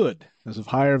the good as of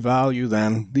higher value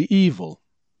than the evil,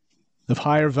 of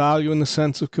higher value in the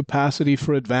sense of capacity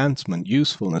for advancement,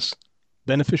 usefulness,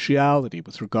 beneficiality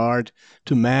with regard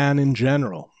to man in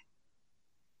general.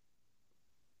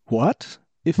 What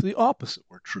if the opposite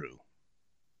were true?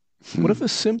 What if a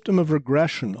symptom of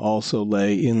regression also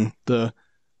lay in the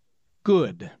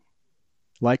good,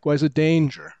 likewise a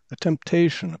danger, a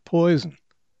temptation, a poison,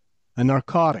 a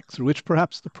narcotic through which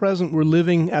perhaps the present were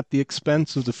living at the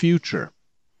expense of the future?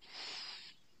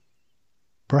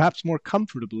 Perhaps more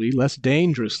comfortably, less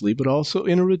dangerously, but also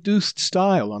in a reduced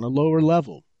style on a lower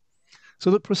level,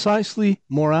 so that precisely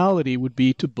morality would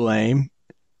be to blame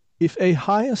if a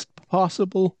highest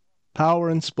possible power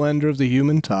and splendor of the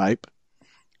human type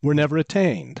were never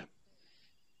attained,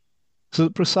 so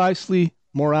that precisely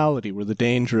morality were the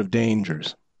danger of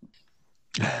dangers.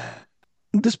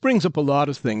 This brings up a lot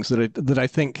of things that I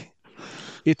think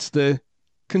it's the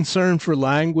concern for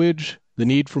language, the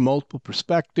need for multiple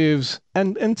perspectives,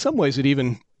 and in some ways it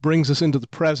even brings us into the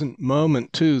present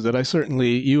moment too, that I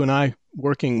certainly, you and I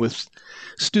working with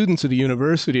students at a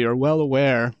university are well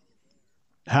aware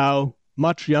how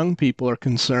much young people are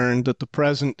concerned that the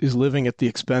present is living at the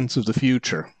expense of the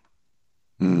future.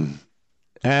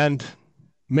 And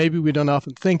maybe we don't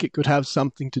often think it could have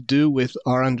something to do with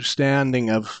our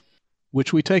understanding of,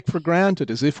 which we take for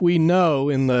granted, as if we know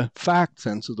in the fact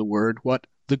sense of the word what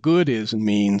the good is and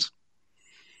means.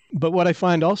 But what I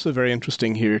find also very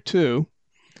interesting here too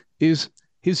is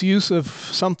his use of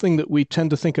something that we tend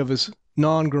to think of as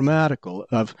non-grammatical,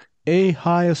 of a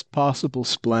highest possible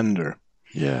splendor.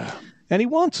 Yeah. And he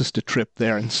wants us to trip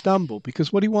there and stumble,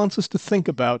 because what he wants us to think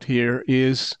about here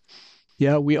is,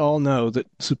 yeah, we all know that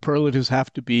superlatives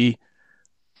have to be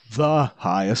the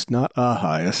highest, not a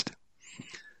highest.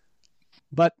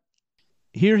 But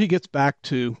here he gets back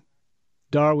to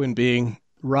Darwin being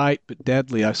right but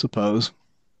deadly, I suppose,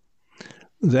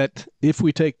 that if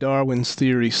we take Darwin's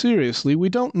theory seriously, we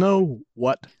don't know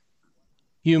what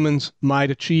humans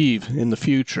might achieve in the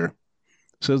future.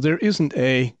 So there isn't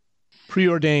a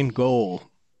preordained goal.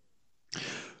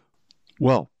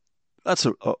 Well, that's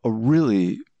a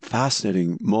really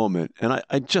fascinating moment. And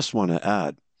I just want to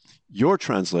add, your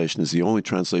translation is the only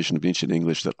translation of ancient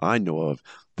English that I know of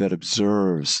that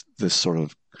observes this sort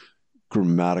of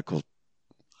grammatical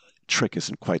trick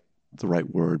isn't quite the right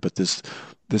word, but this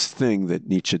thing that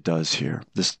Nietzsche does here,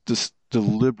 this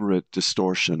deliberate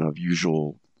distortion of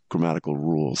usual grammatical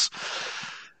rules.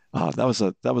 That was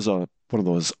one of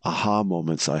those aha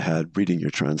moments I had reading your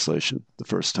translation the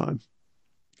first time.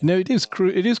 No, it is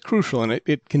crucial, and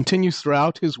it continues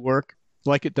throughout his work,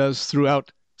 like it does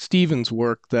throughout Stephen's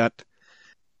work, that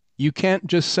you can't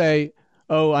just say,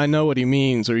 oh, I know what he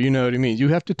means, or you know what he means. You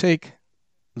have to take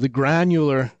the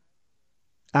granular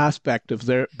aspect of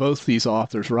both these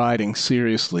authors' writing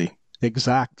seriously,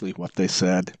 exactly what they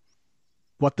said,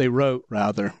 what they wrote,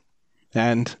 rather,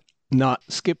 and not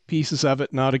skip pieces of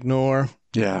it, not ignore.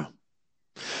 Yeah.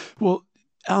 Well,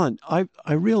 Alan,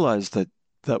 I realize that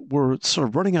we're sort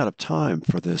of running out of time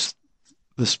for this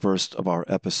first of our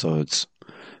episodes.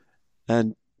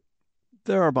 And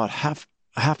there are about half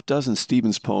dozen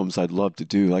Stephen's poems I'd love to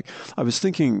do. Like, I was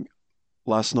thinking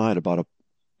last night about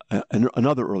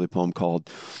another early poem called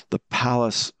The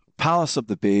Palace of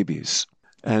the Babies.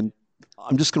 And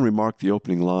I'm just going to remark the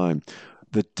opening line.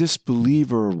 The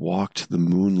disbeliever walked the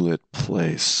moonlit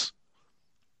place.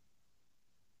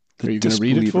 Are you going to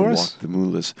read it for us? The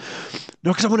moonless.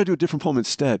 No, because I want to do a different poem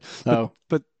instead.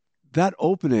 But that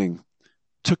opening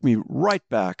took me right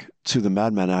back to the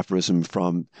Madman aphorism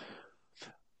from,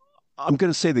 I'm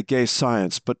going to say The Gay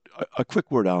Science, but a quick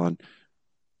word, Alan.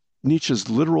 Nietzsche's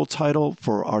literal title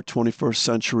for our 21st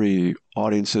century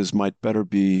audiences might better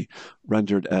be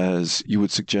rendered as you would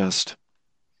suggest,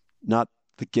 not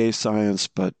The Gay Science,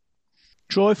 but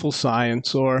Joyful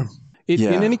Science, or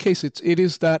in any case, it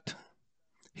is that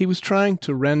he was trying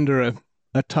to render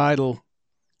a title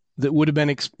that would have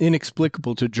been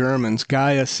inexplicable to Germans,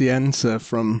 Gaia Scienza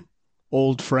from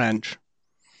Old French,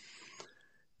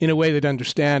 in a way they'd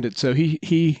understand it. So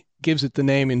he gives it the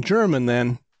name in German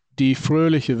then, Die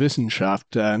fröhliche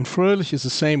Wissenschaft. And fröhlich is the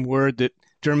same word that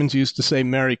Germans used to say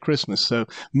Merry Christmas. So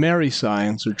merry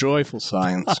science or joyful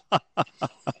science.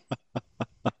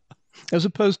 As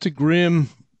opposed to grim,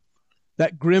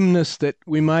 that grimness that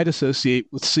we might associate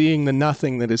with seeing the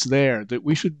nothing that is there, that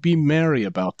we should be merry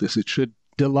about this. It should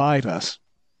delight us.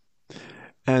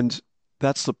 And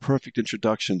that's the perfect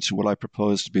introduction to what I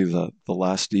propose to be the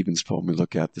last Stephen's poem we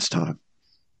look at this time.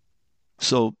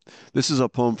 So this is a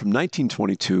poem from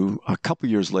 1922, a couple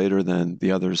years later than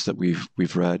the others that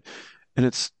we've read. And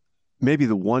it's maybe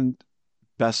the one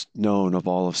best known of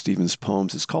all of Stephen's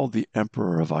poems. It's called The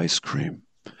Emperor of Ice Cream.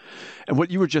 And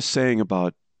what you were just saying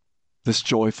about this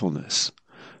joyfulness,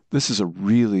 this is a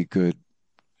really good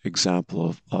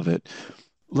example of it.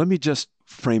 Let me just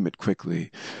frame it quickly,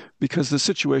 because the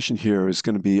situation here is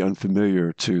going to be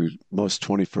unfamiliar to most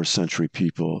 21st century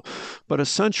people. But a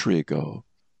century ago,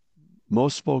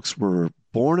 most folks were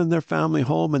born in their family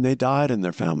home and they died in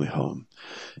their family home.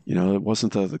 It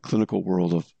wasn't the clinical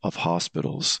world of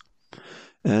hospitals.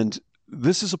 And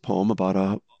this is a poem about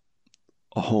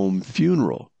a home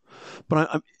funeral.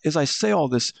 But as I say all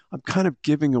this, I'm kind of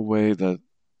giving away the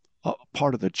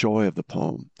part of the joy of the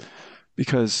poem,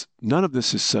 because none of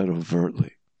this is said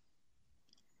overtly.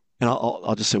 And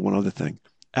I'll just say one other thing.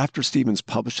 After Stevens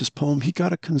published his poem, he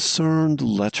got a concerned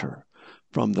letter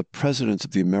from the president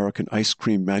of the American Ice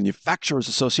Cream Manufacturers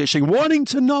Association wanting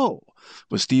to know,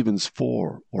 was Stevens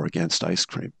for or against ice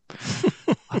cream?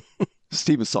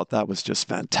 Stevens thought that was just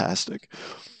fantastic.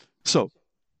 So,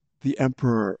 the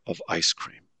Emperor of Ice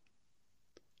Cream.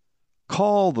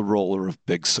 Call the roller of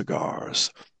big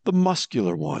cigars, the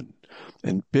muscular one,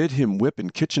 and bid him whip in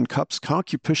kitchen cups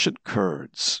concupiscent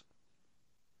curds.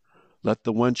 Let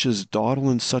the wenches dawdle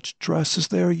in such dress as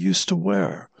they are used to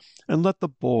wear, and let the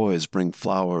boys bring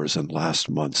flowers and last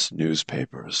month's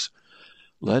newspapers.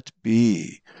 Let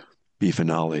be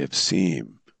finale of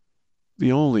seam.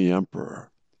 The only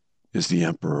emperor is the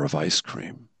Emperor of Ice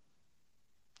Cream.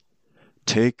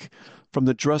 Take from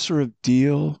the dresser of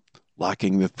deal,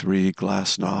 lacking the 3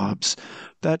 glass knobs,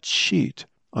 that sheet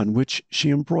on which she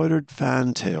embroidered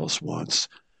fantails once,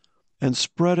 and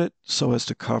spread it so as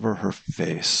to cover her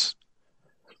face.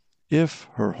 If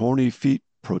her horny feet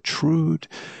protrude,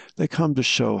 they come to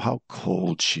show how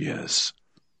cold she is,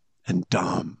 and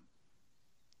dumb.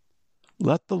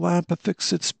 Let the lamp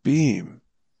affix its beam.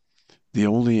 The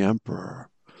only emperor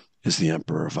is the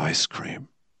Emperor of Ice Cream.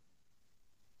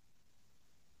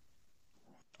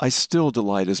 I still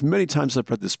delight, as many times I've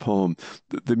read this poem,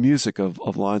 the music of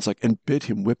lines like, and bid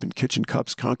him whip in kitchen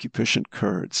cups concupiscent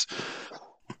curds.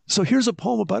 So here's a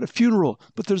poem about a funeral,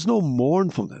 but there's no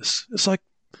mournfulness. It's like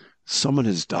someone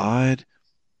has died,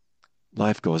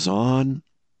 life goes on.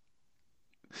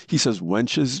 He says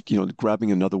wenches,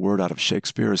 grabbing another word out of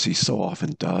Shakespeare, as he so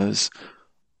often does.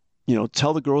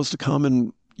 Tell the girls to come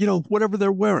and, whatever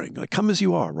they're wearing, like come as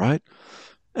you are, right?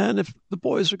 And if the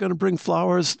boys are going to bring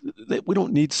flowers, we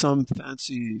don't need some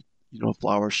fancy,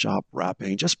 flower shop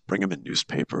wrapping. Just bring them in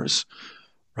newspapers,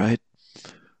 right?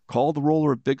 Call the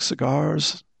roller of big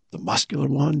cigars, the muscular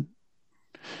one.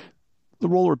 The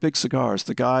roller of big cigars,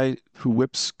 the guy who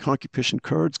whips concupiscent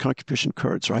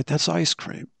curds, right? That's ice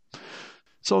cream.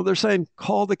 So they're saying,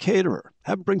 call the caterer,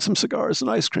 have him bring some cigars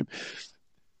and ice cream.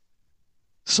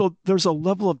 So there's a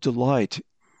level of delight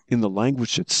in the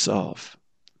language itself.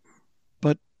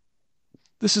 But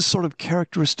this is sort of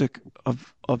characteristic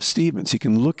of Stevens. He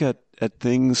can look at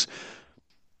things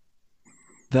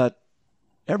that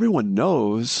everyone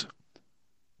knows,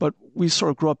 but we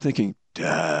sort of grow up thinking,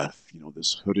 death,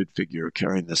 this hooded figure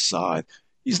carrying this scythe.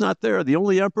 He's not there. The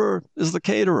only emperor is the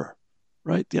caterer,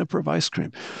 right? The Emperor of Ice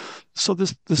Cream. So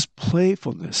this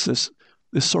playfulness, this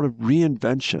sort of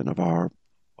reinvention of our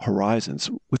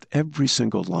horizons with every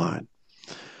single line.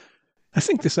 I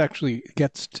think this actually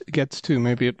gets to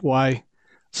maybe why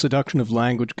seduction of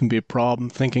language can be a problem,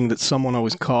 thinking that someone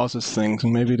always causes things,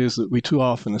 and maybe it is that we too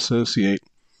often associate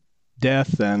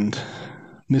death and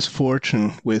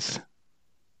misfortune with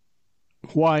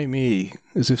why me,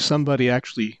 as if somebody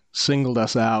actually singled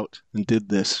us out and did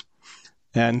this.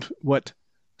 And what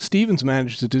Stevens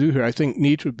managed to do here, I think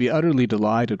Nietzsche would be utterly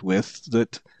delighted with,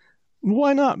 that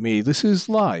why not me? This is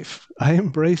life. I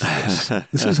embrace this.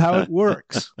 This is how it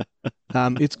works.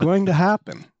 It's going to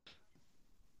happen.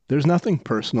 There's nothing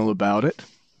personal about it.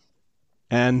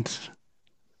 And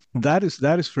that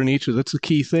is for Nietzsche, that's the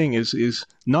key thing, is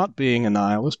not being a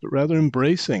nihilist, but rather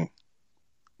embracing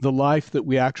the life that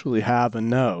we actually have and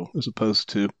know, as opposed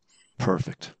to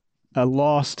perfect,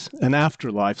 an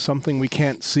afterlife, something we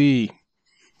can't see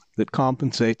that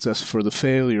compensates us for the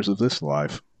failures of this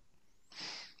life.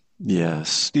 Yes,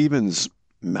 Stevens'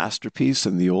 masterpiece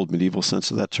in the old medieval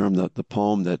sense of that term, the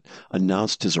poem that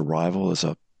announced his arrival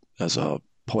as a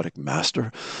poetic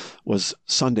master, was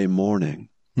Sunday Morning.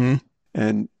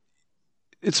 And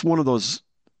it's one of those,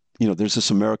 there's this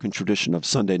American tradition of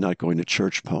Sunday night going to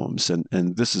church poems,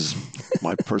 and this is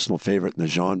my personal favorite in the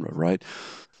genre, right?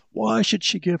 Why should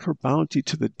she give her bounty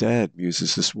to the dead,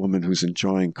 muses this woman who's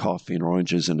enjoying coffee and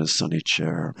oranges in a sunny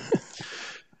chair.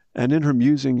 And in her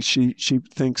musing, she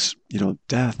thinks,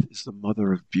 death is the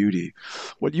mother of beauty.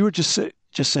 What you were just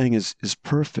saying is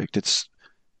perfect. It's,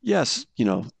 yes,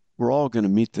 we're all going to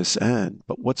meet this end,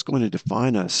 but what's going to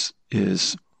define us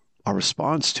is our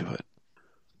response to it.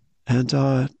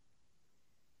 And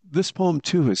this poem,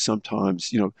 too, is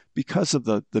sometimes, because of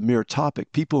the mere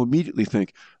topic, people immediately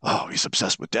think, oh, he's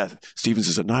obsessed with death. Stevens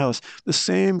is a nihilist. The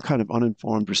same kind of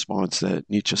uninformed response that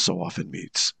Nietzsche so often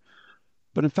meets.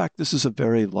 But in fact, this is a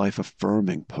very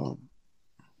life-affirming poem.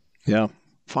 Yeah.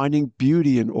 Finding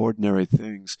beauty in ordinary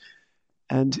things.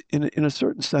 And in a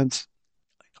certain sense,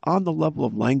 on the level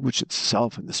of language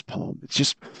itself in this poem, it's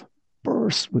just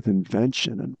bursts with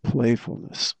invention and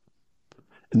playfulness.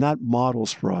 And that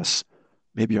models for us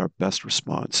maybe our best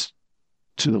response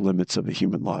to the limits of the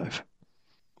human life.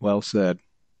 Well said.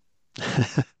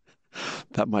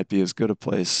 That might be as good a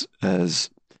place as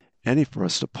any for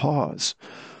us to pause.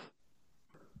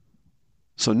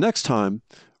 So next time,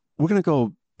 we're going to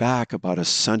go back about a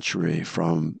century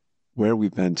from where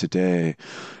we've been today,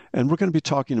 and we're going to be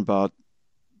talking about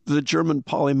the German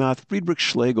polymath Friedrich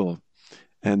Schlegel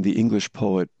and the English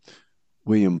poet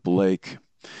William Blake.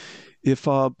 If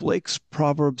Blake's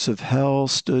Proverbs of Hell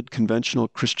stood conventional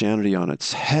Christianity on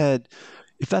its head,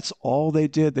 if that's all they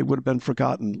did, they would have been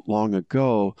forgotten long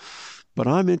ago. But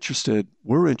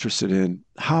we're interested in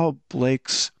how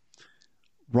Blake's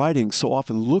writing so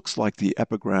often looks like the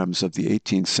epigrams of the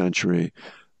 18th century,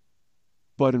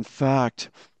 but in fact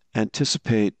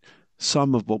anticipate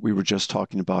some of what we were just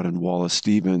talking about in Wallace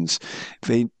Stevens.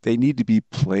 They need to be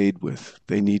played with.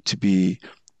 They need to be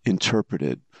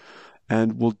interpreted.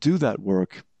 And we'll do that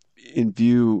work in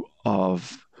view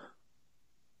of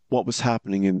what was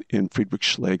happening in Friedrich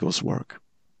Schlegel's work.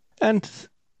 And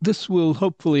this will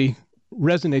hopefully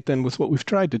resonate then with what we've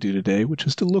tried to do today, which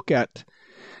is to look at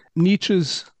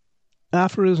Nietzsche's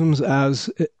aphorisms as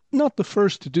not the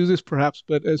first to do this perhaps,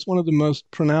 but as one of the most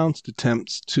pronounced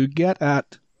attempts to get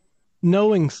at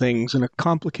knowing things in a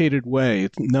complicated way,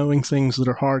 knowing things that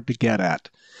are hard to get at.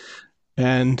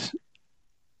 And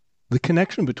the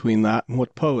connection between that and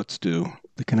what poets do,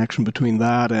 the connection between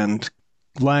that and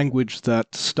language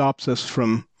that stops us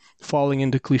from falling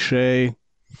into cliché,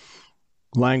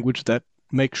 language that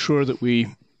makes sure that we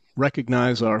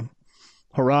recognize our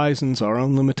horizons, our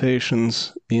own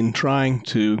limitations in trying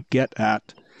to get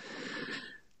at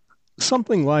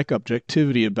something like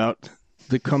objectivity about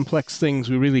the complex things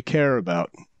we really care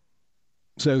about.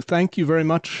 So thank you very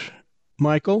much,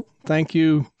 Michael. Thank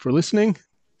you for listening.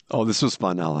 Oh, this was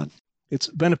fun, Alan. It's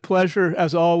been a pleasure,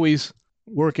 as always,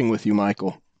 working with you,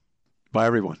 Michael. Bye,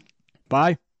 everyone.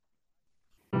 Bye.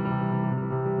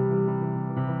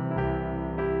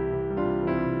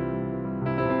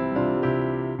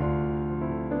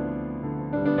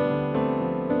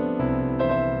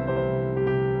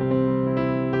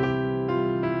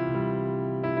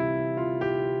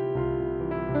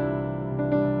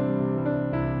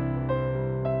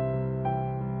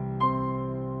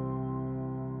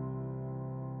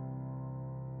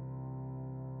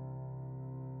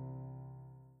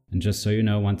 And just so you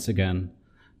know, once again,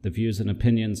 the views and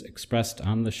opinions expressed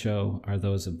on the show are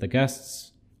those of the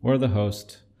guests or the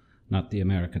host, not the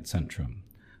American Centrum,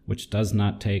 which does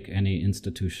not take any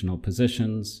institutional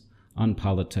positions on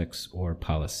politics or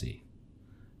policy.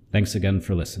 Thanks again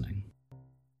for listening.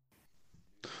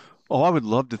 Oh, I would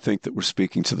love to think that we're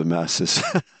speaking to the masses.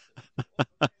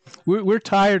 We're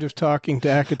tired of talking to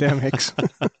academics.